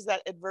again is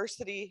that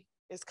adversity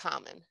is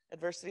common.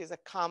 Adversity is a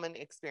common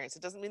experience.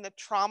 It doesn't mean that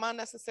trauma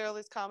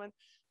necessarily is common,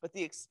 but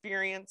the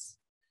experience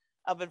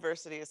of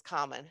adversity is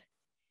common.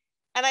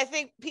 And I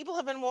think people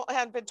have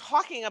been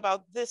talking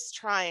about this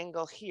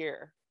triangle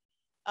here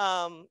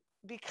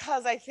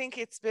because I think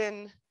it's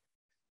been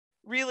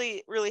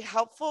really, really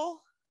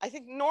helpful. I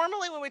think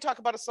normally when we talk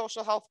about a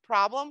social health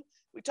problem,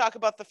 we talk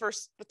about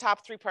the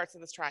top 3 parts of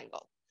this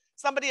triangle.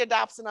 Somebody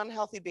adopts an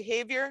unhealthy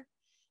behavior,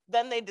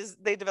 then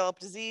they develop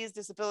disease,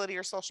 disability,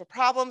 or social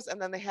problems,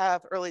 and then they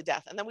have early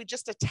death. And then we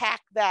just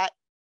attack that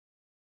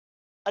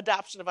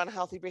adoption of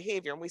unhealthy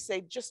behavior. And we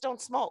say, just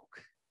don't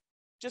smoke,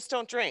 just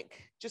don't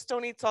drink, just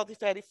don't eat salty,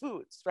 fatty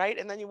foods, right?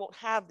 And then you won't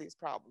have these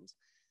problems.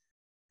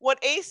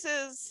 What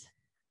ACEs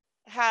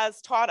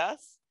has taught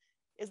us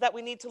is that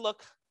we need to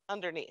look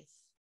underneath.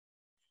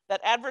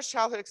 That adverse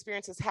childhood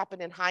experiences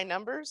happen in high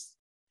numbers.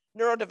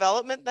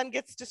 Neurodevelopment then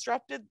gets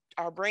disrupted.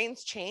 Our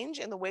brains change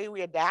in the way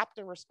we adapt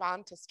and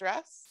respond to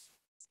stress.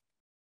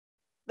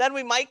 Then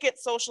we might get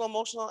social,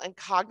 emotional, and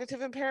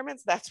cognitive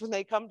impairments. That's when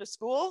they come to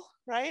school,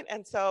 right?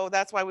 And so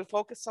that's why we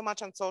focus so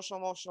much on social,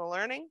 emotional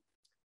learning.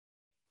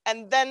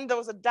 And then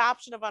those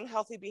adoption of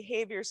unhealthy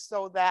behaviors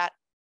so that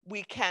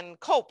we can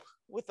cope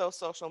with those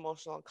social,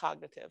 emotional, and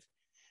cognitive.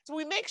 So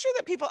we make sure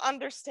that people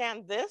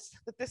understand this,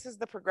 that this is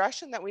the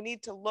progression, that we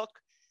need to look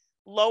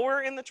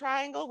lower in the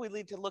triangle. We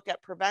need to look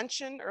at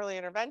prevention, early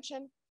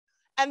intervention.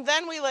 And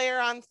then we layer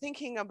on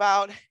thinking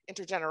about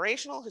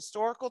intergenerational,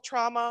 historical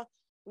trauma.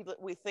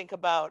 We think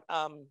about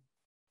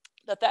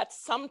that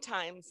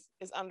sometimes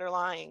is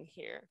underlying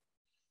here.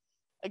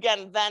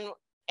 Again, then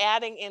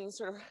adding in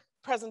sort of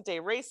present day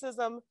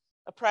racism,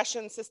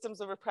 oppression,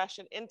 systems of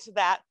oppression into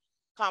that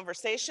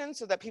conversation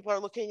so that people are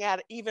looking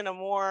at even a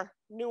more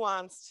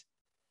nuanced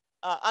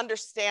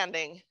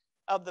understanding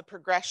of the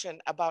progression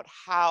about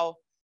how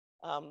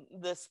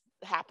this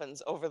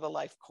happens over the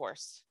life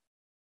course.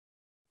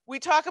 We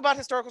talk about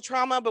historical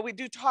trauma, but we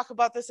do talk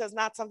about this as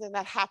not something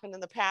that happened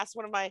in the past.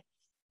 One of my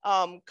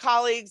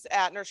colleagues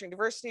at Nurturing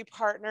Diversity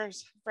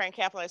Partners, Fran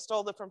Kaplan, I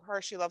stole it from her.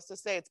 She loves to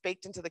say it's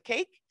baked into the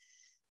cake,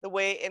 the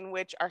way in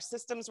which our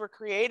systems were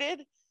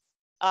created.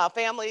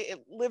 Family,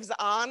 it lives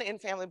on in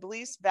family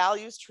beliefs,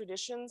 values,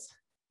 traditions.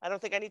 I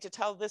don't think I need to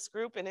tell this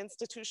group in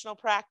institutional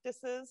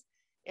practices,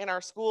 in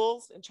our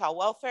schools, in child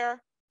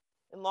welfare,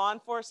 in law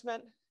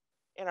enforcement,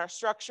 in our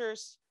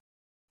structures,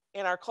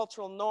 in our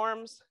cultural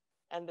norms,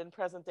 and in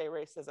present day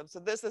racism. So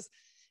this is,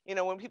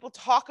 when people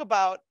talk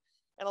about,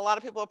 and a lot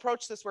of people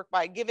approach this work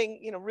by giving,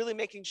 really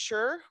making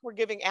sure we're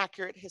giving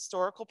accurate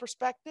historical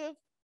perspective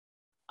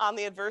on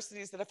the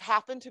adversities that have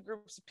happened to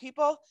groups of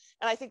people.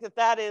 And I think that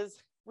that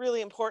is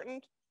really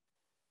important.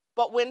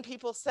 But when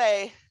people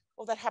say,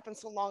 well, that happened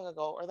so long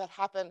ago, or that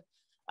happened,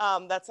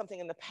 that's something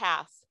in the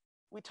past,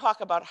 we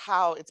talk about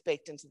how it's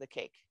baked into the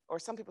cake. Or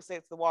some people say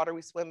it's the water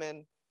we swim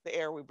in, the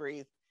air we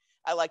breathe.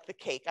 I like the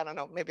cake. I don't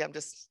know, maybe I'm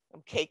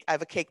cake. I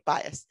have a cake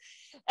bias.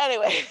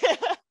 Anyway,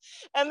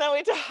 and then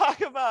we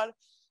talk about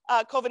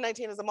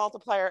COVID-19 as a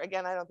multiplier.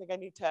 Again, I don't think I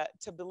need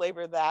to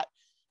belabor that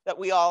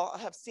we all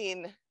have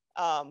seen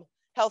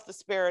health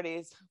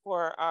disparities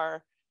for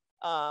our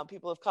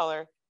people of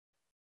color,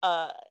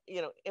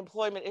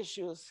 employment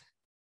issues,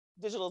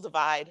 digital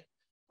divide,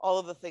 all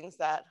of the things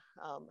that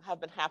have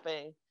been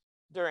happening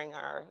during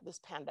this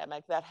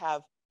pandemic that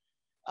have,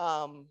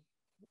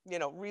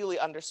 really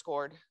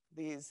underscored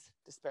these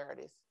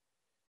disparities.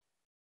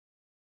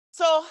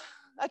 So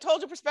I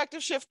told you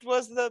perspective shift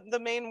was the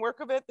main work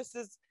of it. This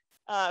is,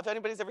 if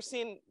anybody's ever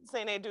seen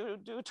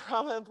SaintA do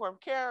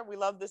trauma-informed care, we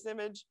love this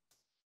image.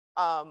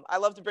 I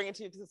love to bring it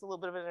to you because it's a little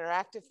bit of an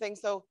interactive thing.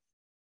 So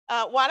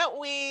why don't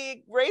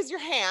we raise your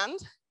hand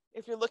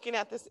if you're looking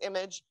at this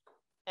image,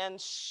 and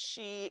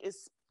she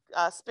is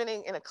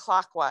spinning in a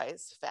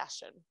clockwise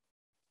fashion.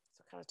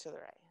 So kind of to the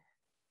right.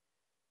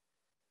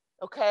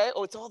 Okay,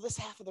 oh, it's all this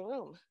half of the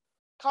room.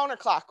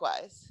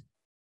 Counterclockwise.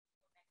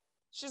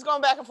 She's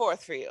going back and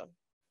forth for you.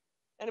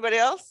 Anybody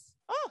else?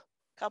 Oh,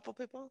 a couple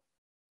people.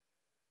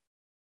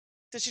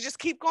 Did she just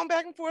keep going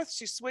back and forth?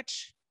 She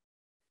switch.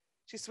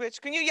 She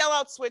switched. Can you yell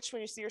out switch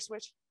when you see her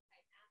switch?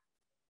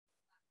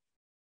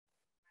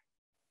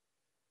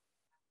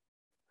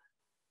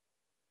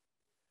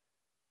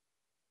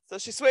 So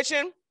she's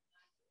switching.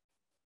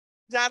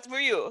 Not for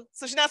you.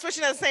 So she's not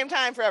switching at the same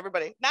time for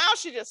everybody. Now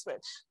she just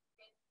switched.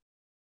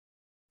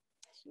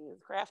 She is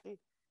crafty.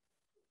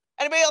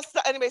 Anybody else?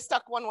 Anybody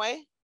stuck one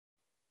way?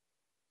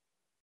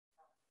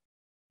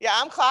 Yeah,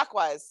 I'm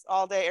clockwise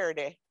all day, every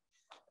day.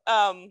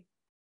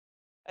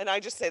 And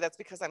I just say that's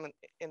because I'm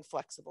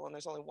inflexible and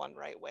there's only one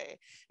right way.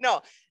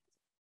 No.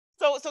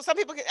 So some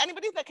people,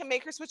 anybody that can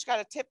make her switch got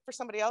a tip for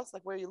somebody else,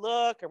 like where you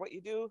look or what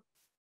you do?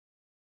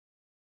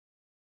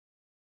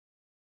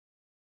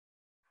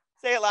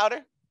 Say it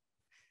louder.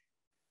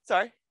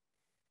 Sorry.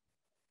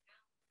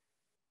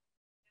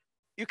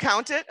 You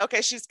count it?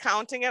 Okay, she's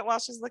counting it while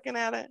she's looking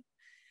at it.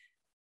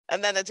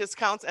 And then it just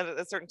counts at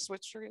a certain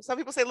switch. Some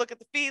people say, look at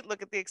the feet,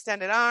 look at the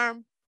extended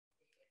arm,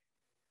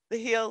 the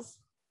heels.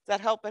 Does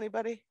that help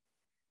anybody?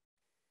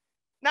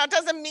 Now, it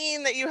doesn't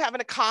mean that you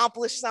haven't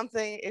accomplished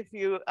something if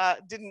you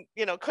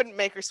couldn't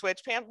make her switch.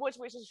 Pam, which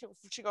way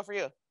did she go for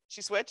you?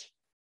 She switch?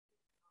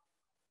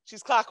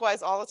 She's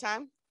clockwise all the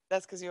time?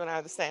 That's because you and I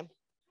are the same.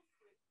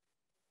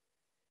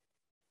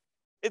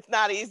 It's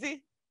not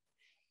easy?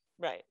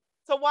 Right.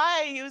 So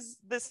why I use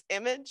this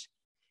image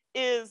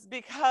is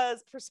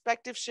because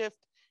perspective shift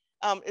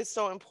is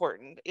so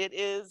important. It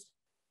is,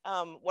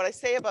 what I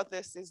say about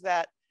this is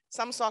that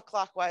some saw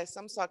clockwise,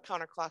 some saw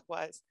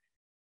counterclockwise,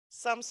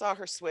 some saw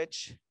her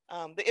switch.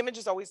 The image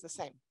is always the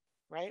same,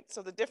 right?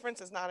 So the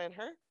difference is not in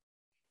her,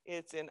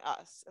 it's in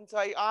us. And so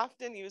I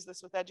often use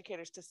this with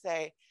educators to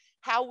say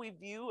how we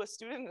view a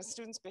student and a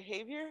student's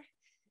behavior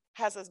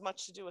has as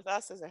much to do with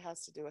us as it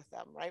has to do with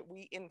them, right?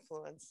 We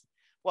influence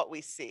what we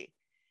see.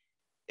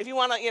 If you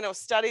want to,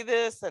 study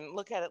this and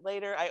look at it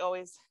later, I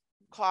always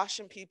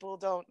caution people,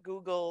 don't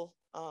Google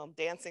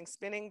dancing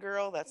spinning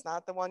girl. That's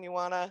not the one you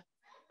want to,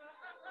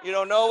 you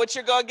don't know what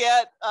you're going to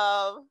get.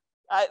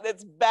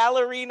 It's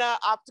ballerina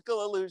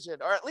optical illusion,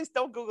 or at least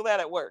don't Google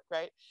that at work,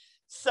 right?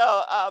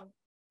 So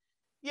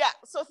yeah,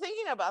 so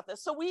thinking about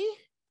this. So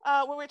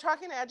when we're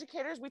talking to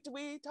educators,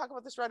 we talk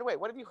about this right away.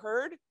 What have you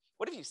heard?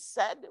 What have you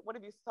said? What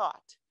have you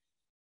thought?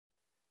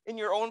 In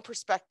your own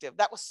perspective.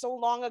 That was so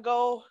long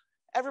ago.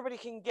 Everybody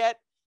can get,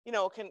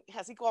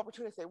 has equal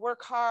opportunity if they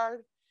work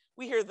hard.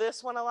 We hear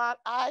this one a lot.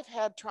 I've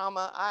had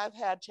trauma. I've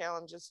had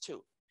challenges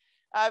too.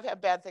 I've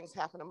had bad things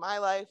happen in my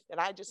life, and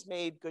I just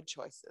made good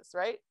choices,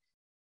 right?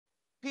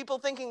 People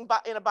thinking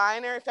in a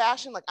binary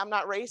fashion, like, I'm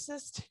not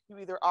racist. You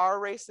either are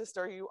racist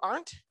or you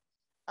aren't.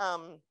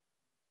 I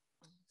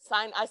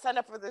signed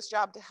up for this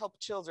job to help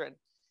children.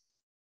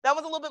 That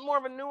was a little bit more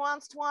of a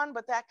nuanced one,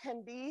 but that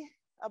can be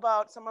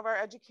about some of our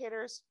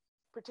educators,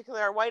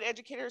 particularly our white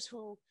educators,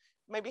 who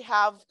maybe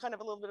have kind of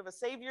a little bit of a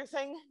savior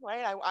thing,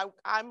 right?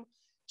 I'm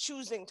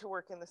choosing to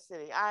work in the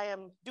city. I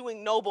am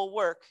doing noble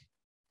work,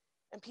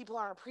 and people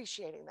aren't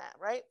appreciating that,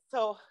 right?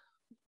 So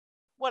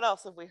what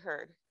else have we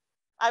heard?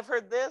 I've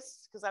heard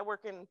this because I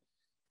work in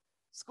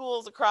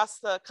schools across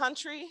the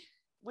country.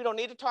 We don't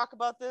need to talk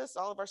about this.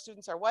 All of our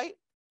students are white.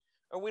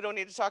 Or we don't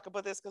need to talk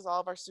about this because all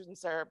of our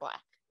students are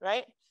black,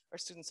 right? Or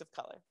students of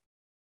color.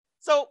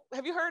 So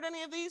have you heard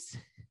any of these?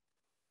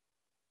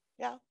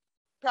 Yeah,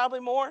 probably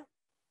more.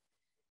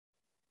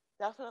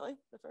 Definitely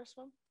the first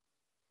one.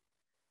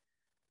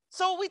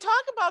 So we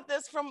talk about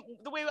this from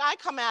the way I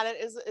come at it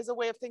is a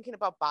way of thinking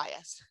about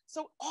bias.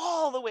 So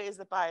all the ways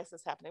that bias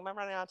is happening. Am I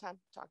running out of time?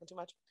 Talking too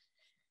much?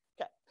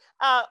 Okay.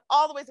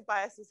 All the ways that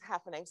bias is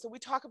happening. So we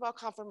talk about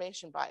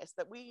confirmation bias,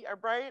 that our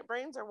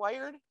brains are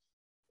wired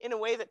in a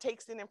way that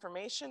takes in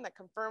information that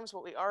confirms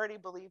what we already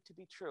believe to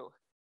be true.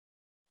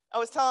 I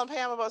was telling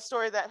Pam about a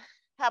story that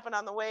happened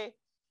on the way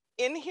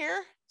in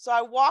here. So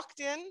I walked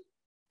in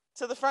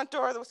to the front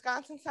door of the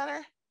Wisconsin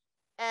Center,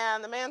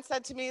 and the man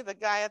said to me, the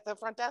guy at the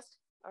front desk,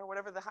 or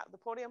whatever, the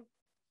podium,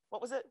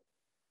 what was it?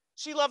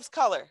 She loves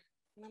color.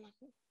 And I'm like,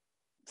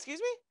 excuse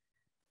me?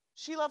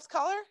 She loves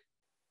color?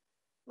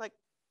 I'm like,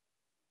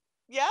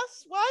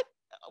 yes, what?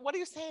 What are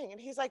you saying? And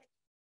he's like,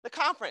 the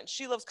conference,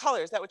 She Loves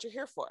Color, is that what you're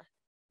here for?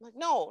 I'm like,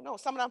 no,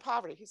 Summit on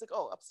Poverty. He's like,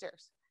 oh,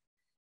 upstairs.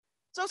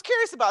 So I was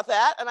curious about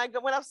that, and I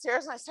went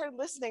upstairs and I started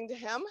listening to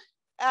him,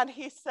 and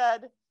he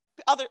said,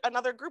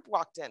 another group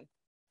walked in,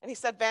 and he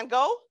said, Van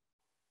Gogh?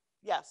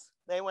 Yes,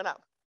 they went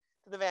up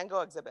to the Van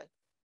Gogh exhibit.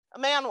 A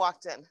man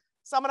walked in.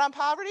 Summit on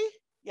Poverty?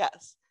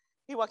 Yes,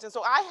 he walked in.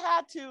 So I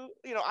had to,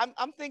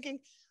 I'm thinking,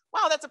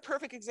 wow, that's a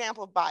perfect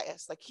example of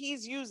bias. Like,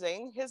 he's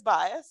using his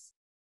bias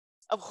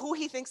of who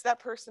he thinks that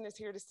person is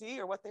here to see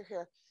or what they're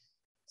here.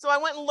 So I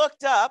went and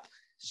looked up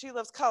She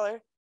Loves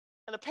Color,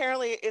 and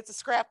apparently it's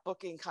a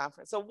scrapbooking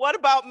conference. So what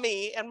about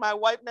me and my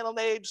white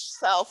middle-aged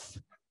self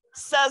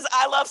says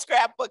I love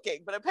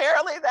scrapbooking? But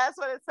apparently that's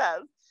what it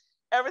says.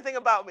 Everything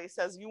about me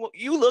says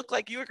you look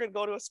like you were going to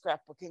go to a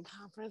scrapbooking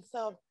conference.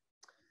 So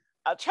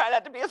I'll try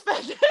not to be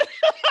offended.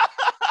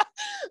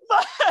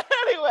 But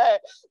anyway,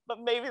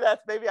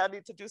 maybe I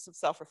need to do some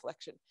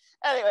self-reflection.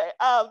 Anyway,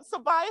 so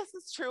bias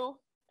is true,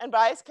 and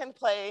bias can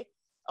play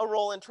a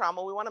role in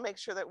trauma. We want to make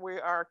sure that we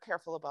are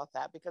careful about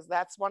that, because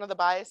that's one of the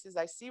biases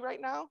I see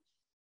right now,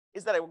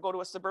 is that I will go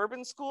to a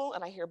suburban school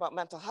and I hear about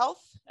mental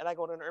health, and I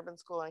go to an urban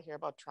school and I hear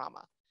about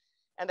trauma.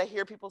 And I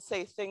hear people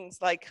say things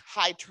like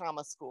high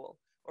trauma school,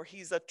 or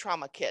he's a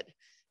trauma kid,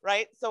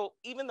 right? So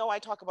even though I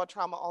talk about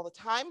trauma all the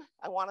time,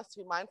 I want us to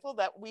be mindful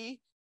that we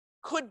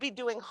could be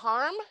doing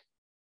harm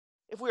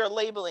if we are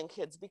labeling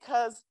kids,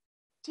 because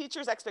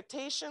teachers'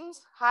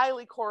 expectations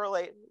highly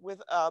correlate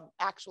with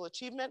actual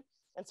achievement.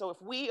 And so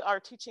if we are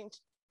teaching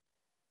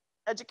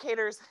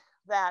educators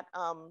that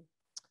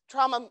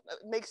trauma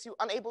makes you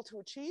unable to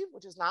achieve,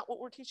 which is not what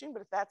we're teaching,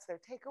 but if that's their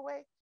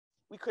takeaway,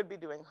 we could be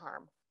doing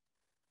harm.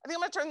 I think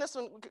I'm gonna turn this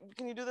one.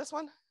 Can you do this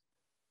one?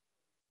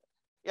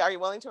 Yeah, are you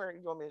willing to, or do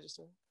you want me to just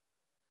do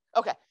it?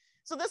 Okay,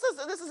 so this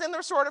is in the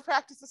restorative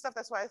practice and stuff.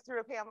 That's why I threw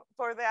a Pam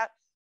for that.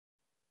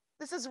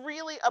 This is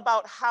really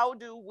about how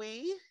do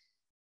we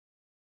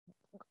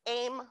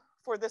aim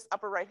for this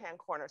upper right-hand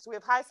corner. So we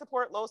have high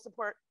support, low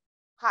support,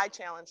 high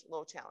challenge,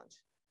 low challenge.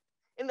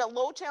 In the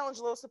low challenge,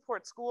 low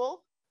support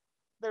school,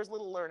 there's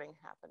little learning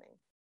happening.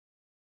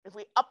 If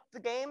we up the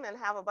game and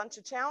have a bunch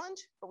of challenge,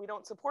 but we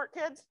don't support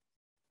kids,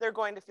 they're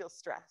going to feel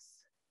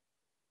stress.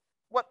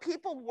 What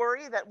people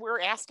worry that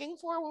we're asking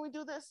for when we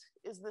do this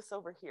is this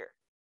over here.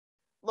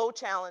 Low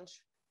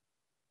challenge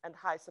and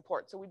high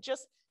support. So we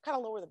just kind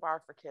of lower the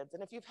bar for kids.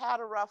 And if you've had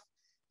a rough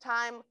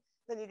time,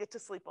 then you get to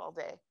sleep all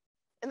day.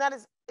 And that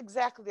is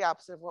exactly the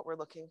opposite of what we're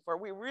looking for.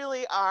 We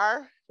really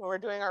are, when we're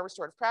doing our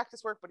restorative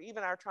practice work, but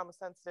even our trauma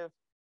sensitive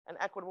and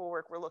equitable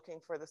work, we're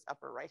looking for this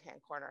upper right-hand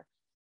corner.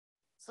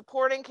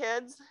 Supporting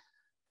kids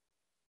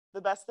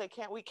the best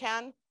we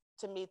can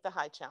to meet the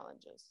high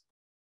challenges.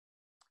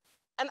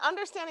 And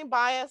understanding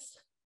bias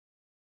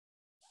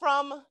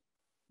from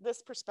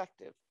this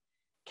perspective.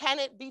 Can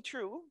it be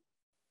true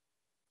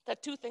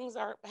that two things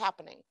are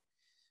happening.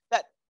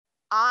 That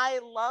I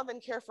love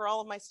and care for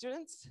all of my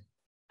students,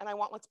 and I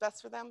want what's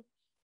best for them.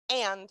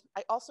 And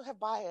I also have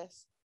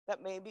bias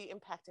that may be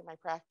impacting my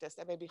practice,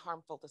 that may be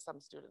harmful to some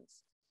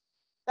students.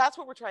 That's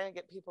what we're trying to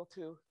get people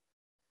to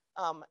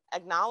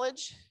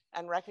acknowledge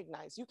and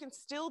recognize. You can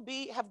still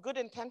have good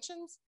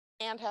intentions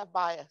and have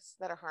bias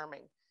that are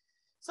harming.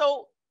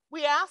 So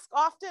we ask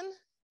often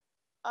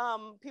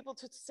people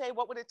to say,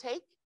 what would it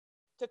take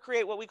to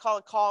create what we call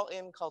a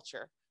call-in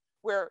culture,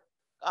 where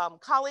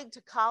colleague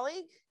to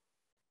colleague,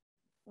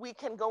 we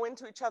can go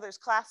into each other's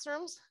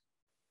classrooms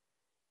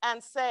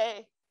and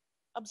say,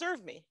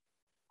 observe me.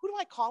 Who do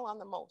I call on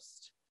the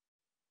most?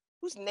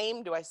 Whose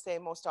name do I say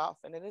most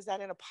often? And is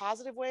that in a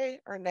positive way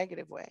or a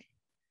negative way?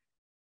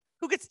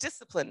 Who gets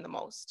disciplined the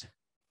most?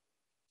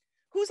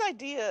 Whose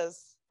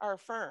ideas are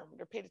affirmed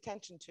or paid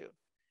attention to?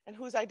 And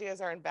whose ideas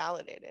are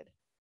invalidated?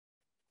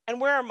 And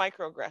where are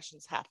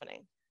microaggressions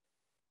happening?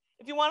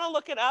 If you want to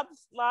look it up,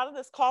 a lot of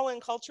this call-in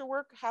culture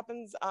work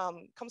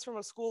comes from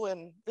a school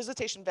in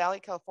Visitation Valley,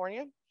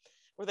 California,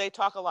 where they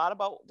talk a lot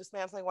about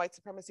dismantling white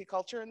supremacy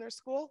culture in their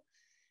school.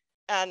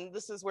 And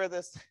this is where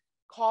this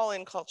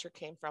call-in culture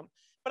came from.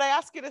 But I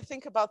ask you to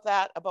think about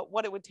that, about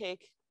what it would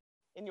take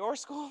in your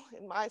school,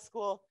 in my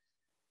school,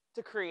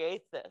 to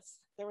create this.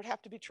 There would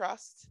have to be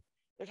trust.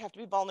 There'd have to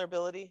be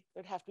vulnerability.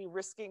 There'd have to be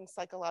risking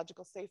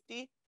psychological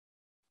safety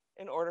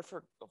in order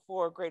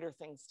for greater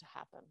things to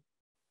happen.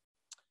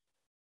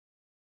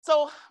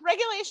 So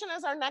regulation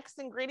is our next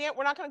ingredient.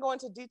 We're not going to go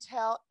into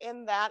detail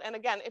in that. And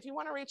again, if you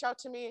want to reach out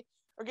to me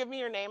or give me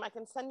your name, I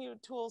can send you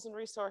tools and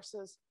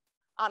resources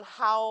on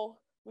how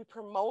we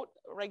promote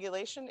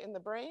regulation in the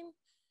brain.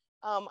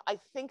 I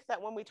think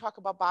that when we talk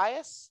about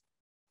bias,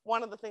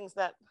 one of the things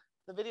that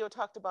the video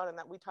talked about and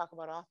that we talk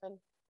about often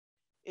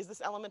is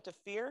this element of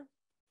fear.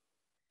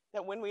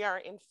 That when we are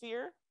in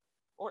fear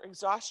or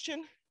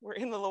exhaustion, we're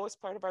in the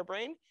lowest part of our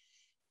brain.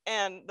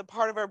 And the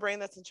part of our brain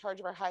that's in charge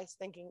of our highest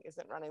thinking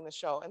isn't running the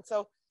show. And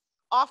so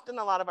often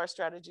a lot of our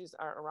strategies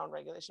are around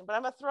regulation. But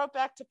I'm going to throw it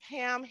back to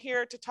Pam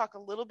here to talk a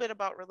little bit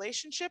about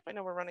relationship. I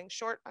know we're running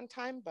short on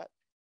time, but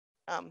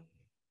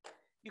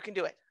you can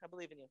do it. I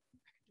believe in you. I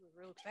can do it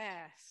real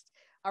fast.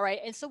 All right.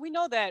 And so we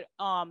know that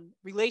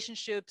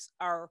relationships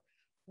are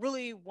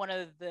really one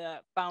of the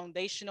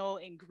foundational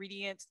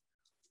ingredients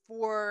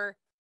for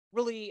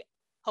really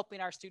helping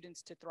our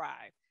students to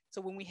thrive.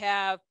 So when we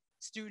have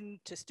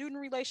student-to-student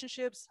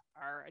relationships,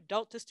 our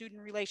adult-to-student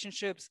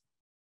relationships,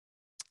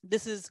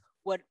 this is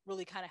what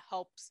really kind of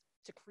helps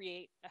to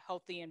create a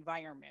healthy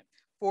environment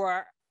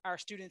for our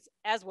students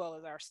as well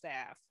as our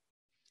staff.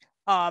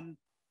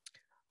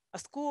 A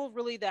school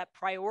really that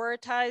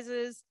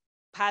prioritizes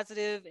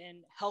positive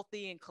and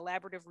healthy and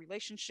collaborative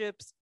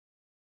relationships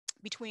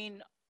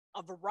between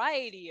a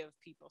variety of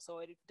people. So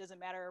it doesn't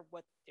matter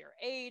what their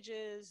age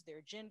is,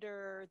 their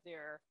gender,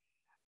 their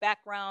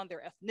background,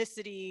 their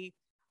ethnicity,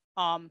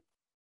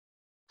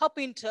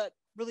 helping to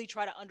really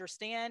try to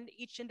understand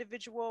each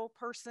individual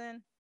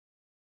person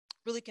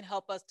really can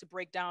help us to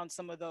break down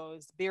some of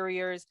those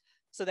barriers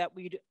so that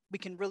we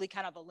can really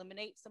kind of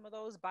eliminate some of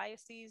those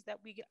biases that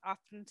we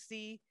often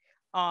see,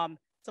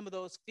 some of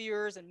those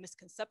fears and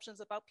misconceptions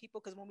about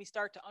people. Because when we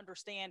start to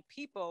understand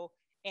people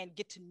and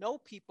get to know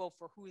people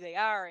for who they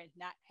are and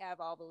not have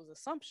all those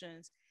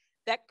assumptions,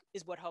 that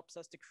is what helps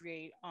us to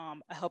create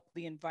a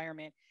healthy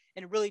environment.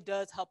 And it really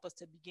does help us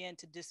to begin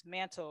to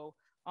dismantle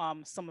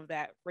some of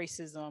that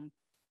racism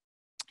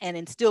and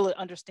instill an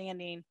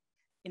understanding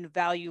in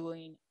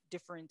valuing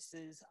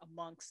differences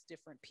amongst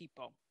different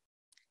people.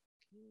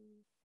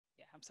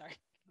 Yeah, I'm sorry.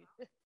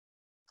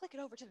 Click it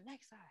over to the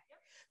next side.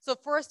 So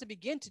for us to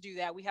begin to do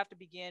that, we have to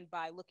begin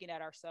by looking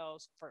at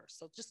ourselves first.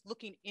 So just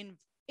looking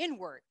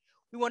inward.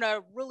 We want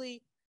to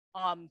really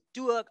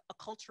do a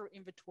cultural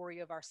inventory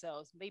of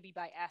ourselves, maybe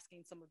by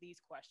asking some of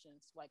these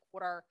questions, like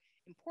what are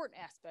important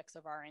aspects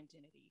of our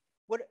identity?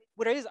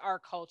 What is our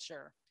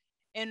culture?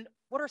 And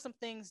what are some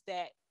things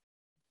that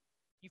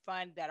you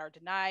find that are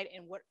denied,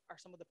 and what are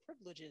some of the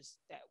privileges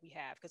that we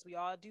have? Because we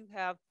all do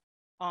have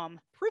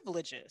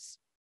privileges.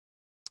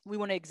 We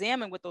want to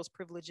examine what those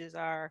privileges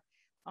are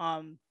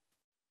and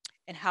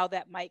how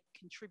that might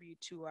contribute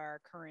to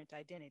our current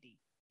identity.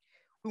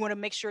 We want to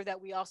make sure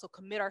that we also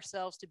commit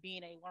ourselves to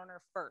being a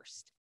learner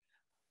first,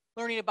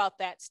 learning about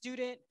that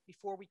student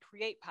before we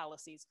create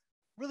policies,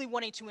 really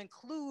wanting to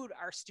include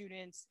our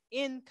students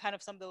in kind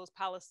of some of those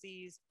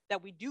policies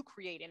that we do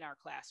create in our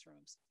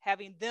classrooms,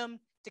 having them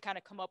to kind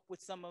of come up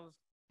with some of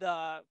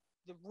the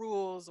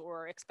rules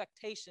or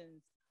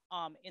expectations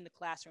in the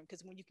classroom.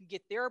 Because when you can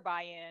get their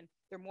buy-in,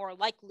 they're more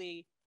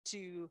likely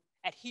to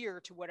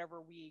adhere to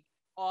whatever we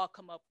all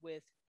come up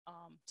with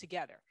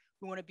together.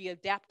 We want to be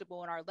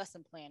adaptable in our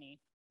lesson planning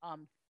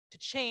to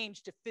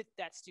change to fit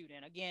that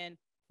student. Again,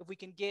 if we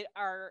can get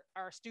our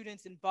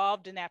students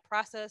involved in that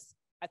process,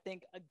 I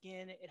think,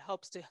 again, it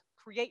helps to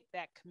create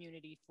that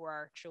community for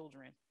our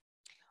children.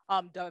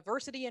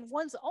 Diversity in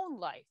one's own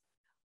life.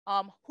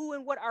 Who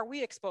and what are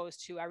we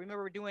exposed to? I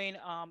remember doing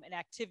an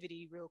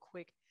activity real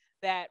quick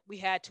that we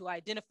had to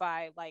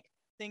identify, like,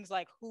 things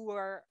like who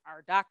our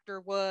doctor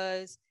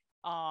was,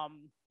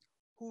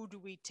 who do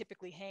we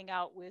typically hang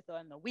out with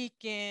on the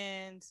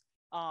weekends,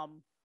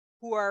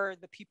 who are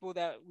the people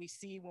that we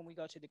see when we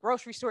go to the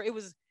grocery store. It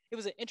was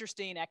an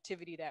interesting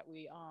activity that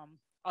we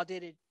all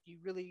did. It you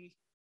really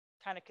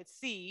kind of could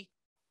see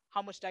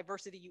how much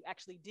diversity you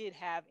actually did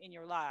have in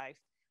your life,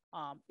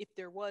 if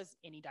there was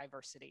any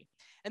diversity.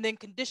 And then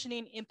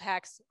conditioning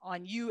impacts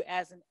on you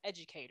as an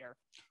educator.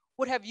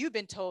 What have you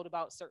been told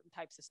about certain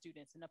types of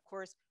students? And of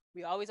course,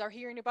 we always are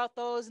hearing about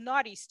those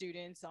naughty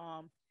students,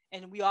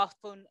 and we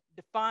often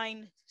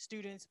define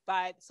students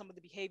by some of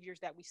the behaviors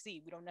that we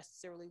see. We don't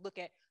necessarily look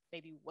at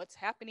maybe what's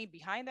happening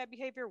behind that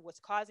behavior, what's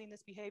causing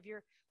this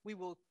behavior. We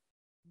will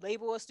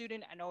label a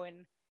student. I know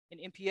in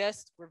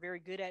MPS, we're very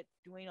good at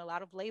doing a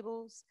lot of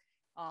labels,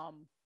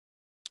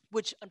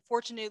 which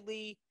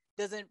unfortunately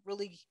doesn't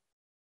really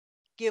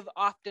give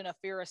often a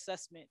fair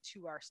assessment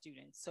to our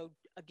students. So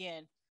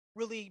again,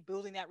 really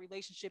building that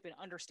relationship and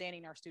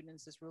understanding our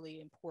students is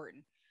really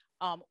important.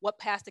 What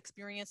past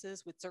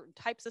experiences with certain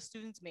types of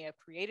students may have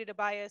created a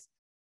bias.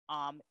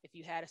 If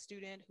you had a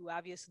student who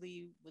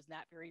obviously was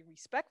not very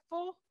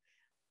respectful,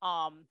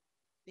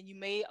 then you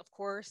may, of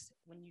course,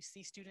 when you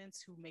see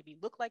students who maybe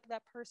look like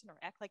that person or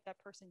act like that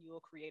person, you will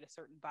create a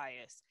certain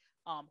bias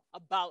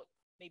about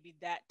maybe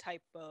that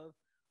type of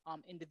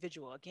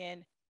individual.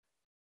 Again,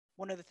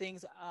 one of the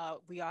things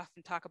we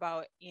often talk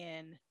about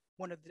in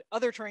one of the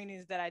other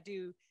trainings that I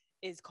do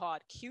is called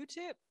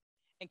Q-tip,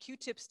 and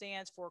Q-tip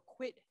stands for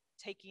quit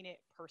taking it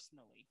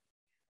personally.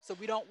 So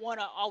we don't want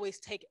to always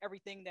take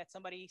everything that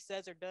somebody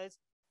says or does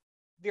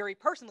very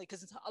personally,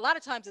 because a lot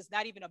of times it's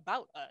not even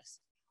about us.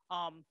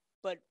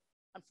 But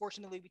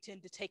unfortunately, we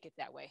tend to take it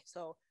that way.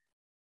 So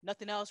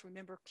nothing else,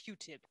 remember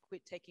Q-tip,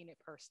 quit taking it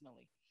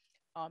personally.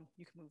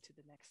 You can move to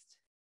the next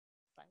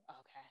slide.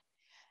 Okay.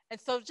 And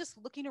so just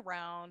looking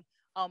around,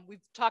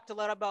 we've talked a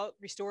lot about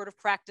restorative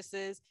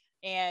practices,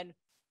 and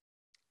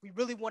we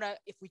really want to,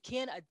 if we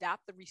can,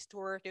 adopt the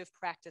restorative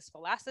practice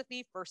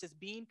philosophy versus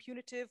being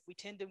punitive. We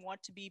tend to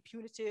want to be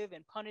punitive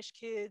and punish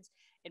kids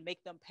and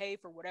make them pay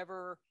for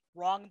whatever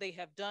wrong they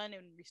have done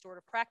in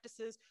restorative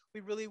practices.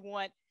 We really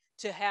want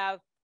to have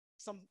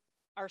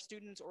our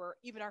students or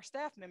even our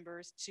staff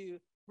members to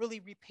really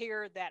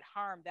repair that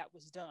harm that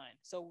was done.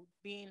 So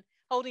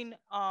holding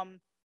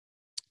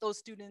those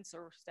students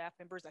or staff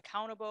members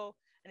accountable,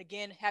 and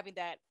again, having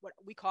that what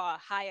we call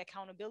high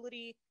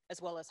accountability as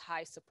well as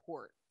high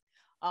support.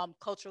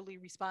 Culturally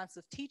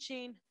responsive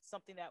teaching,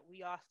 something that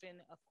we often,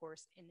 of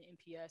course, in the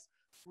MPS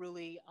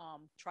really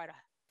try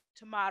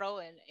to model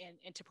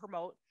and to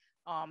promote.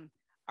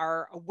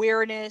 Our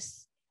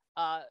awareness,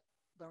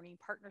 learning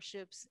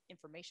partnerships,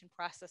 information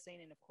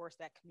processing, and of course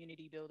that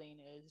community building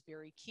is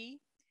very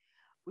key.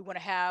 We want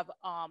to have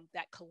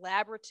that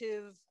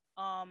collaborative,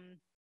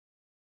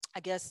 I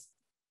guess,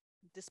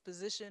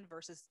 disposition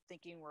versus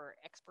thinking we're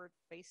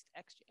expert-based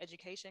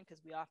education,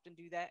 because we often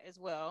do that as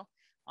well.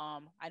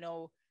 I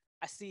know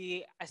I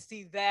see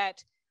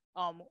that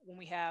when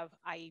we have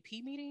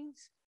IEP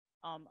meetings,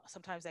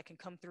 sometimes that can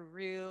come through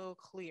real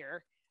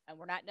clear, and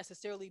we're not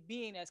necessarily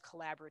being as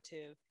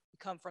collaborative. We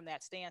come from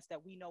that stance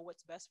that we know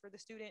what's best for the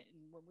student,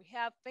 and when we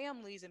have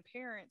families and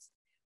parents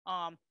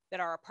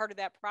that are a part of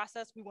that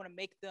process, we want to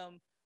make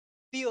them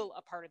feel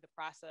a part of the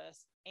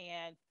process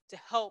and to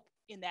help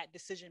in that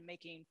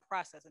decision-making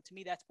process. And to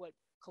me, that's what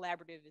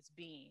collaborative is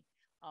being,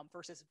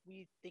 versus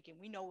we thinking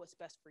we know what's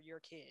best for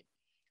your kid.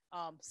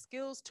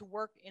 Skills to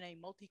work in a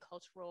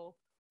multicultural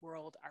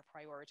world are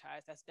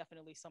prioritized. That's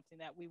definitely something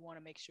that we want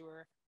to make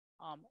sure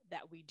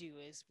that we do,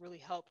 is really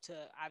help to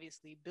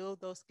obviously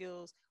build those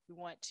skills. We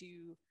want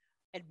to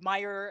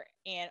admire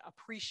and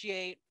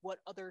appreciate what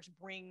others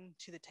bring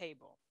to the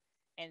table.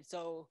 And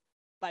so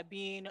by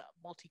being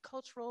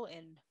multicultural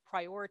and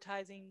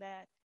prioritizing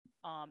that,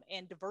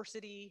 and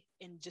diversity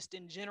in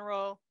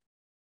general,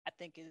 I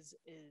think is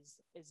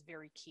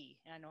very key.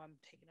 And I know I'm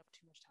taking up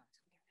too much time.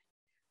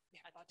 So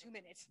about 2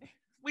 minutes.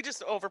 We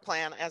just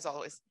overplan as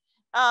always.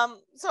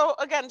 So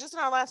again, just in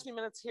our last few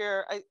minutes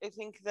here, I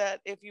think that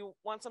if you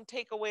want some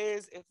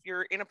takeaways, if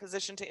you're in a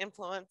position to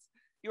influence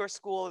your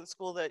school, the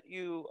school that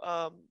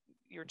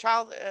your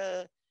child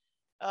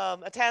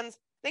attends,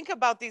 think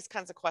about these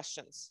kinds of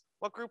questions.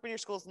 What group in your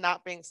school is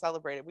not being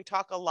celebrated? We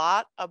talk a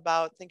lot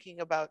about thinking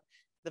about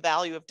the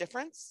value of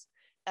difference,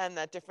 and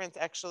that difference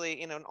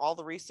actually, in all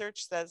the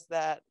research says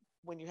that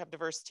when you have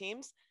diverse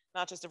teams,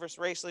 not just diverse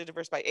racially,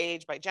 diverse by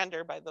age, by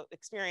gender, by the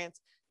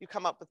experience, you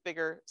come up with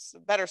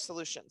better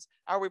solutions.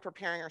 Are we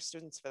preparing our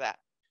students for that?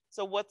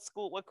 So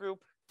what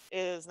group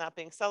is not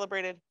being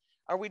celebrated?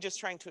 Are we just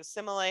trying to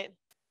assimilate?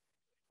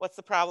 What's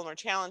the problem or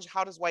challenge?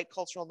 How does white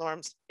cultural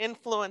norms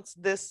influence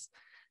this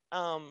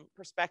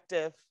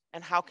perspective?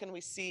 And how can we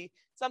see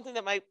something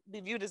that might be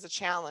viewed as a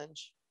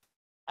challenge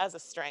as a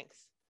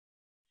strength?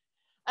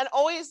 And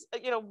always,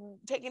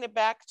 taking it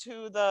back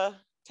to the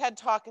TED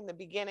Talk in the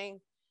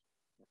beginning,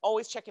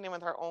 always checking in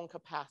with our own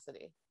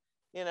capacity,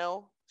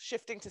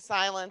 shifting to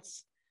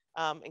silence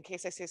in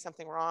case I say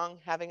something wrong,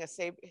 having a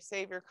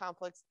savior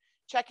complex,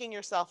 checking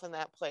yourself in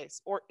that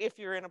place. Or if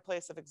you're in a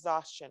place of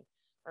exhaustion,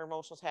 or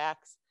emotional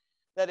tax,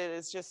 that it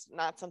is just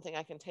not something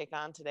I can take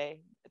on today.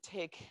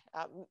 Take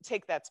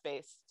that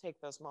space, take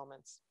those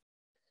moments.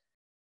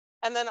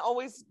 And then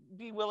always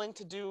be willing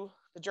to do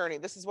the journey.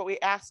 This is what we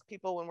ask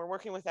people when we're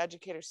working with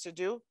educators to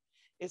do,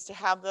 is to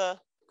have the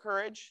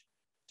courage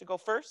to go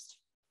first,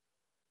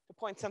 to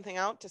point something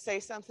out, to say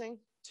something,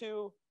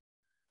 to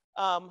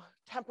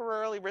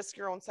temporarily risk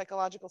your own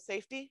psychological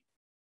safety,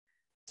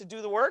 to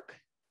do the work,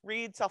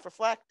 read,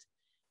 self-reflect.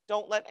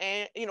 Don't let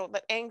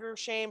let anger,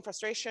 shame,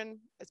 frustration,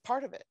 it's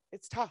part of it.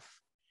 It's tough.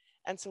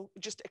 And so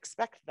just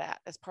expect that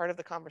as part of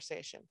the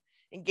conversation.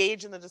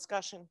 Engage in the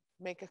discussion,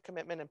 make a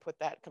commitment, and put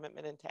that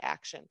commitment into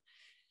action.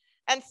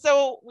 And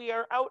so we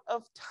are out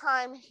of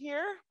time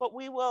here, but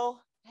we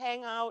will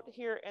hang out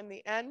here in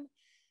the end.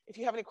 If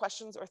you have any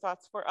questions or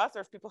thoughts for us,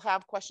 or if people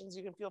have questions,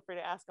 you can feel free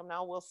to ask them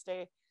now. We'll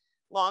stay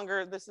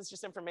longer. This is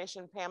just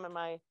information, Pam, and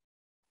my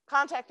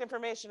contact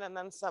information, and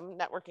then some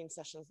networking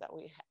sessions that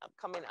we have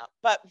coming up.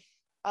 But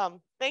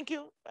thank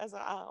you, as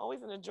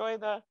always, and enjoy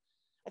the,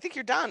 I think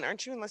you're done,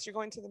 aren't you? Unless you're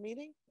going to the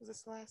meeting. Is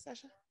this the last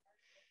session?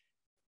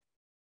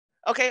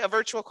 Okay, a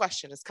virtual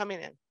question is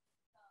coming in.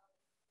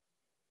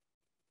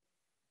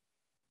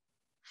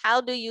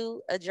 How do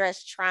you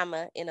address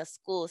trauma in a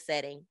school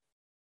setting?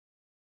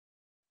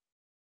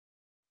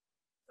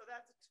 So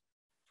that's a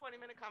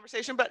 20-minute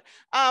conversation, but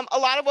a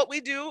lot of what we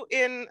do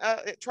in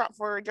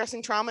for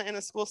addressing trauma in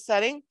a school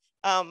setting,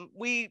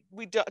 we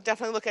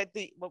definitely look at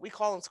what we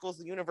call in schools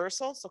the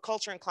universal, so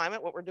culture and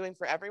climate, what we're doing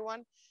for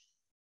everyone,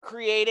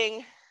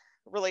 creating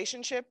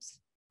relationships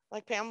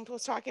like Pam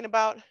was talking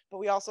about, but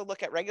we also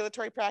look at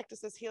regulatory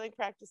practices, healing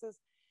practices,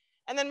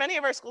 and then many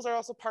of our schools are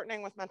also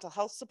partnering with mental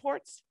health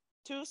supports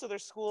too, so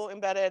there's school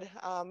embedded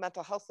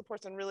mental health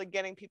supports and really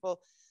getting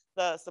people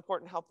the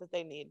support and help that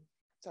they need.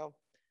 So,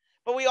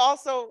 but we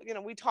also,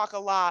 we talk a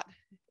lot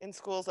in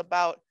schools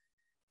about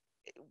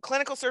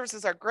clinical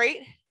services are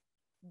great,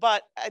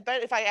 but I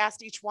bet if I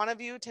asked each one of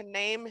you to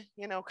name,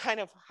 kind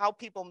of how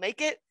people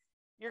make it,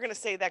 you're going to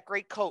say that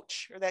great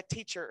coach or that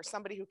teacher or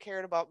somebody who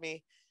cared about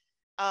me.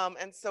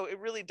 And so it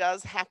really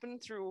does happen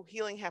through,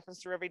 healing happens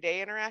through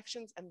everyday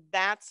interactions. And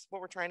that's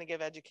what we're trying to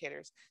give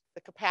educators,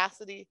 the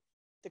capacity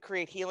to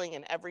create healing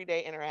in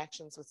everyday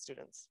interactions with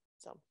students.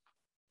 So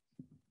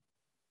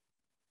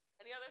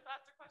any other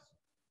thoughts or questions?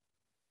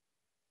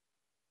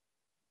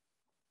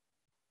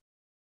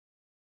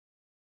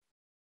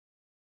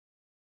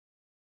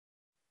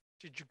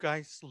 Did you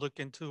guys look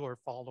into or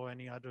follow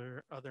any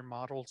other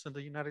models in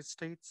the United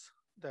States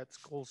that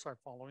schools are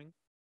following?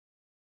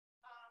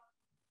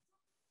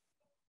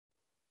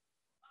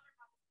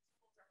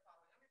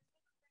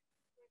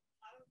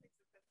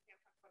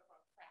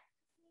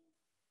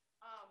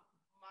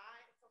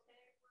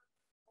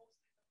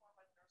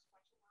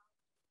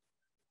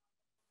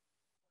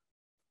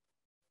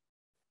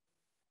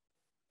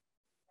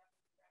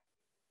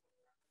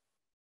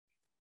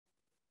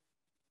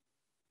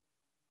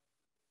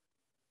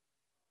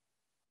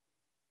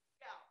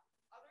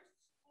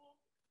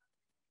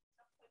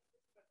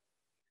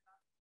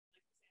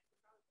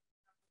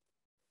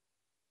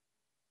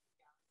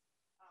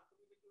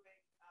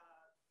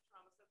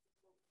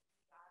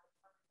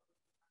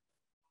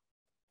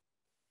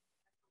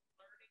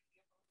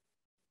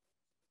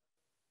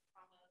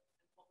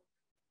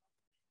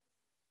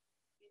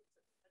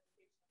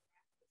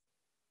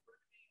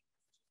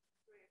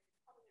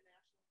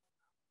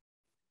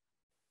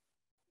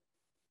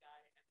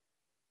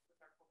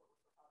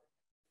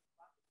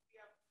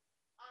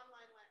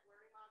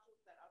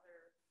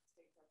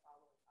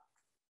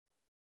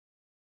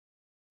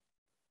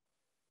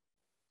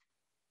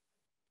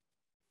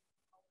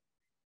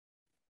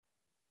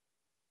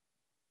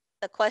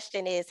 The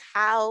question is,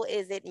 how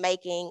is it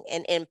making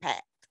an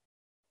impact?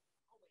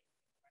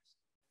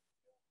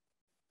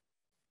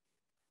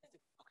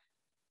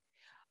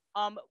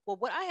 Well,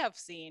 what I have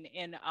seen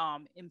in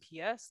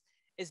MPS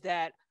is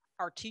that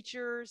our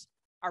teachers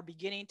are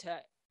beginning to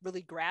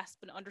really grasp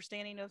an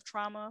understanding of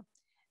trauma.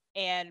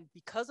 And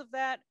because of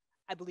that,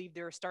 I believe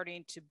they're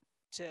starting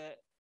to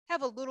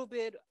have a little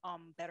bit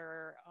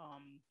better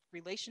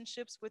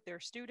relationships with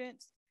their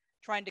students,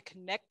 trying to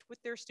connect with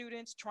their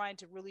students, trying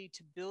to really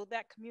to build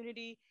that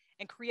community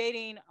and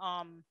creating,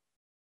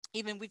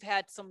 even we've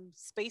had some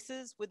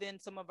spaces within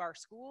some of our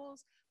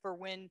schools for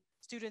when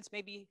students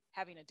may be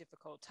having a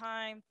difficult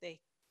time, they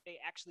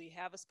actually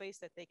have a space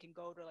that they can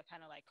go to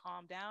kind of like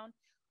calm down.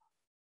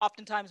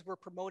 Oftentimes we're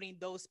promoting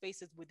those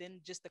spaces within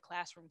just the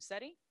classroom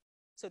setting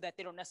so that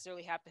they don't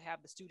necessarily have to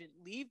have the student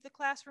leave the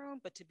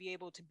classroom, but to be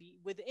able to be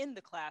within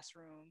the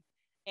classroom.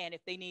 And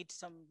if they need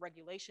some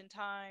regulation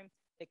time,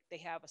 they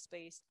have a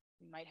space.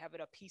 We might have it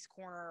a peace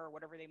corner or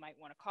whatever they might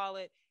want to call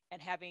it,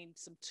 and having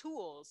some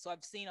tools. So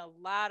I've seen a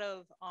lot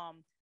of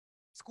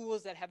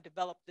schools that have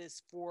developed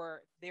this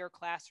for their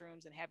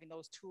classrooms and having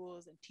those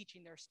tools and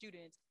teaching their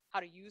students how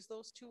to use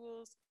those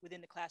tools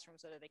within the classroom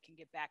so that they can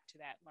get back to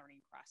that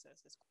learning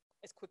process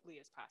as quickly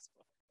as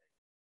possible.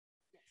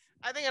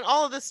 I think in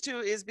all of this too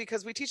is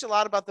because we teach a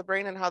lot about the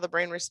brain and how the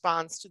brain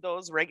responds to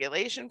those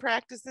regulation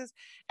practices,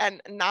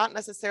 and not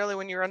necessarily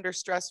when you're under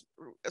stress,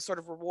 sort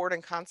of reward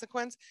and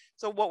consequence.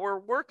 So what we're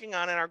working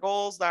on and our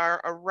goals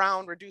are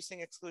around reducing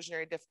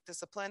exclusionary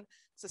discipline,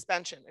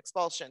 suspension,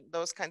 expulsion,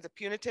 those kinds of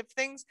punitive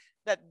things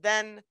that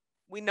then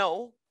we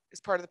know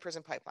is part of the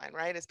prison pipeline,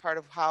 right? Is part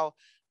of how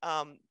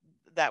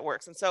that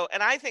works.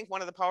 And I think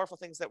one of the powerful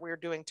things that we're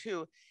doing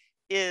too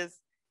is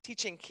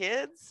teaching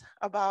kids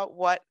about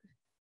what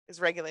is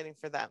regulating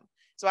for them.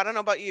 So I don't know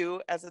about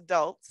you as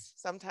adults,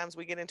 sometimes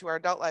we get into our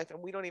adult life and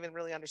we don't even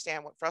really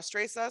understand what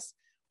frustrates us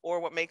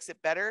or what makes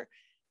it better.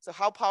 So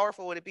how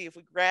powerful would it be if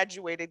we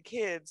graduated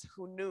kids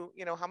who knew,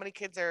 how many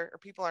kids or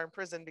people are in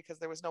prison because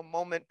there was no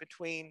moment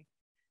between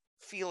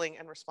feeling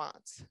and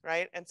response,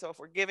 right? And so if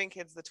we're giving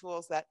kids the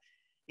tools that,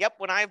 yep,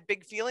 when I have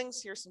big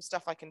feelings, here's some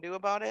stuff I can do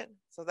about it.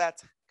 So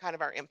that's kind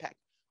of our impact.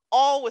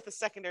 All with a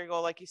secondary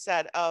goal, like you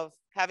said, of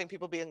having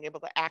people being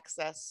able to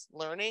access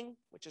learning,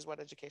 which is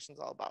what education is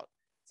all about.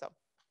 So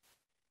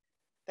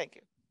thank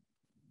you.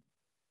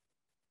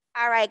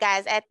 All right,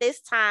 guys, at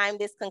this time,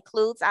 this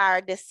concludes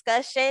our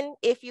discussion.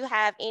 If you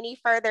have any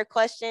further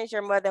questions,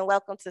 you're more than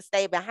welcome to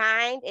stay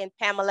behind, and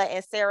Pamela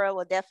and Sara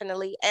will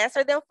definitely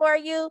answer them for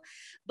you.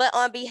 But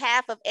on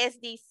behalf of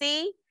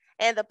SDC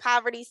and the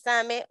Poverty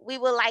Summit, we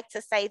would like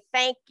to say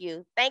thank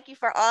you. Thank you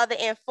for all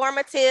the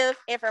informative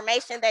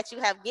information that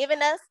you have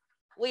given us.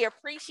 We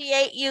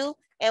appreciate you,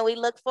 and we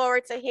look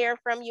forward to hearing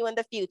from you in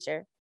the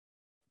future.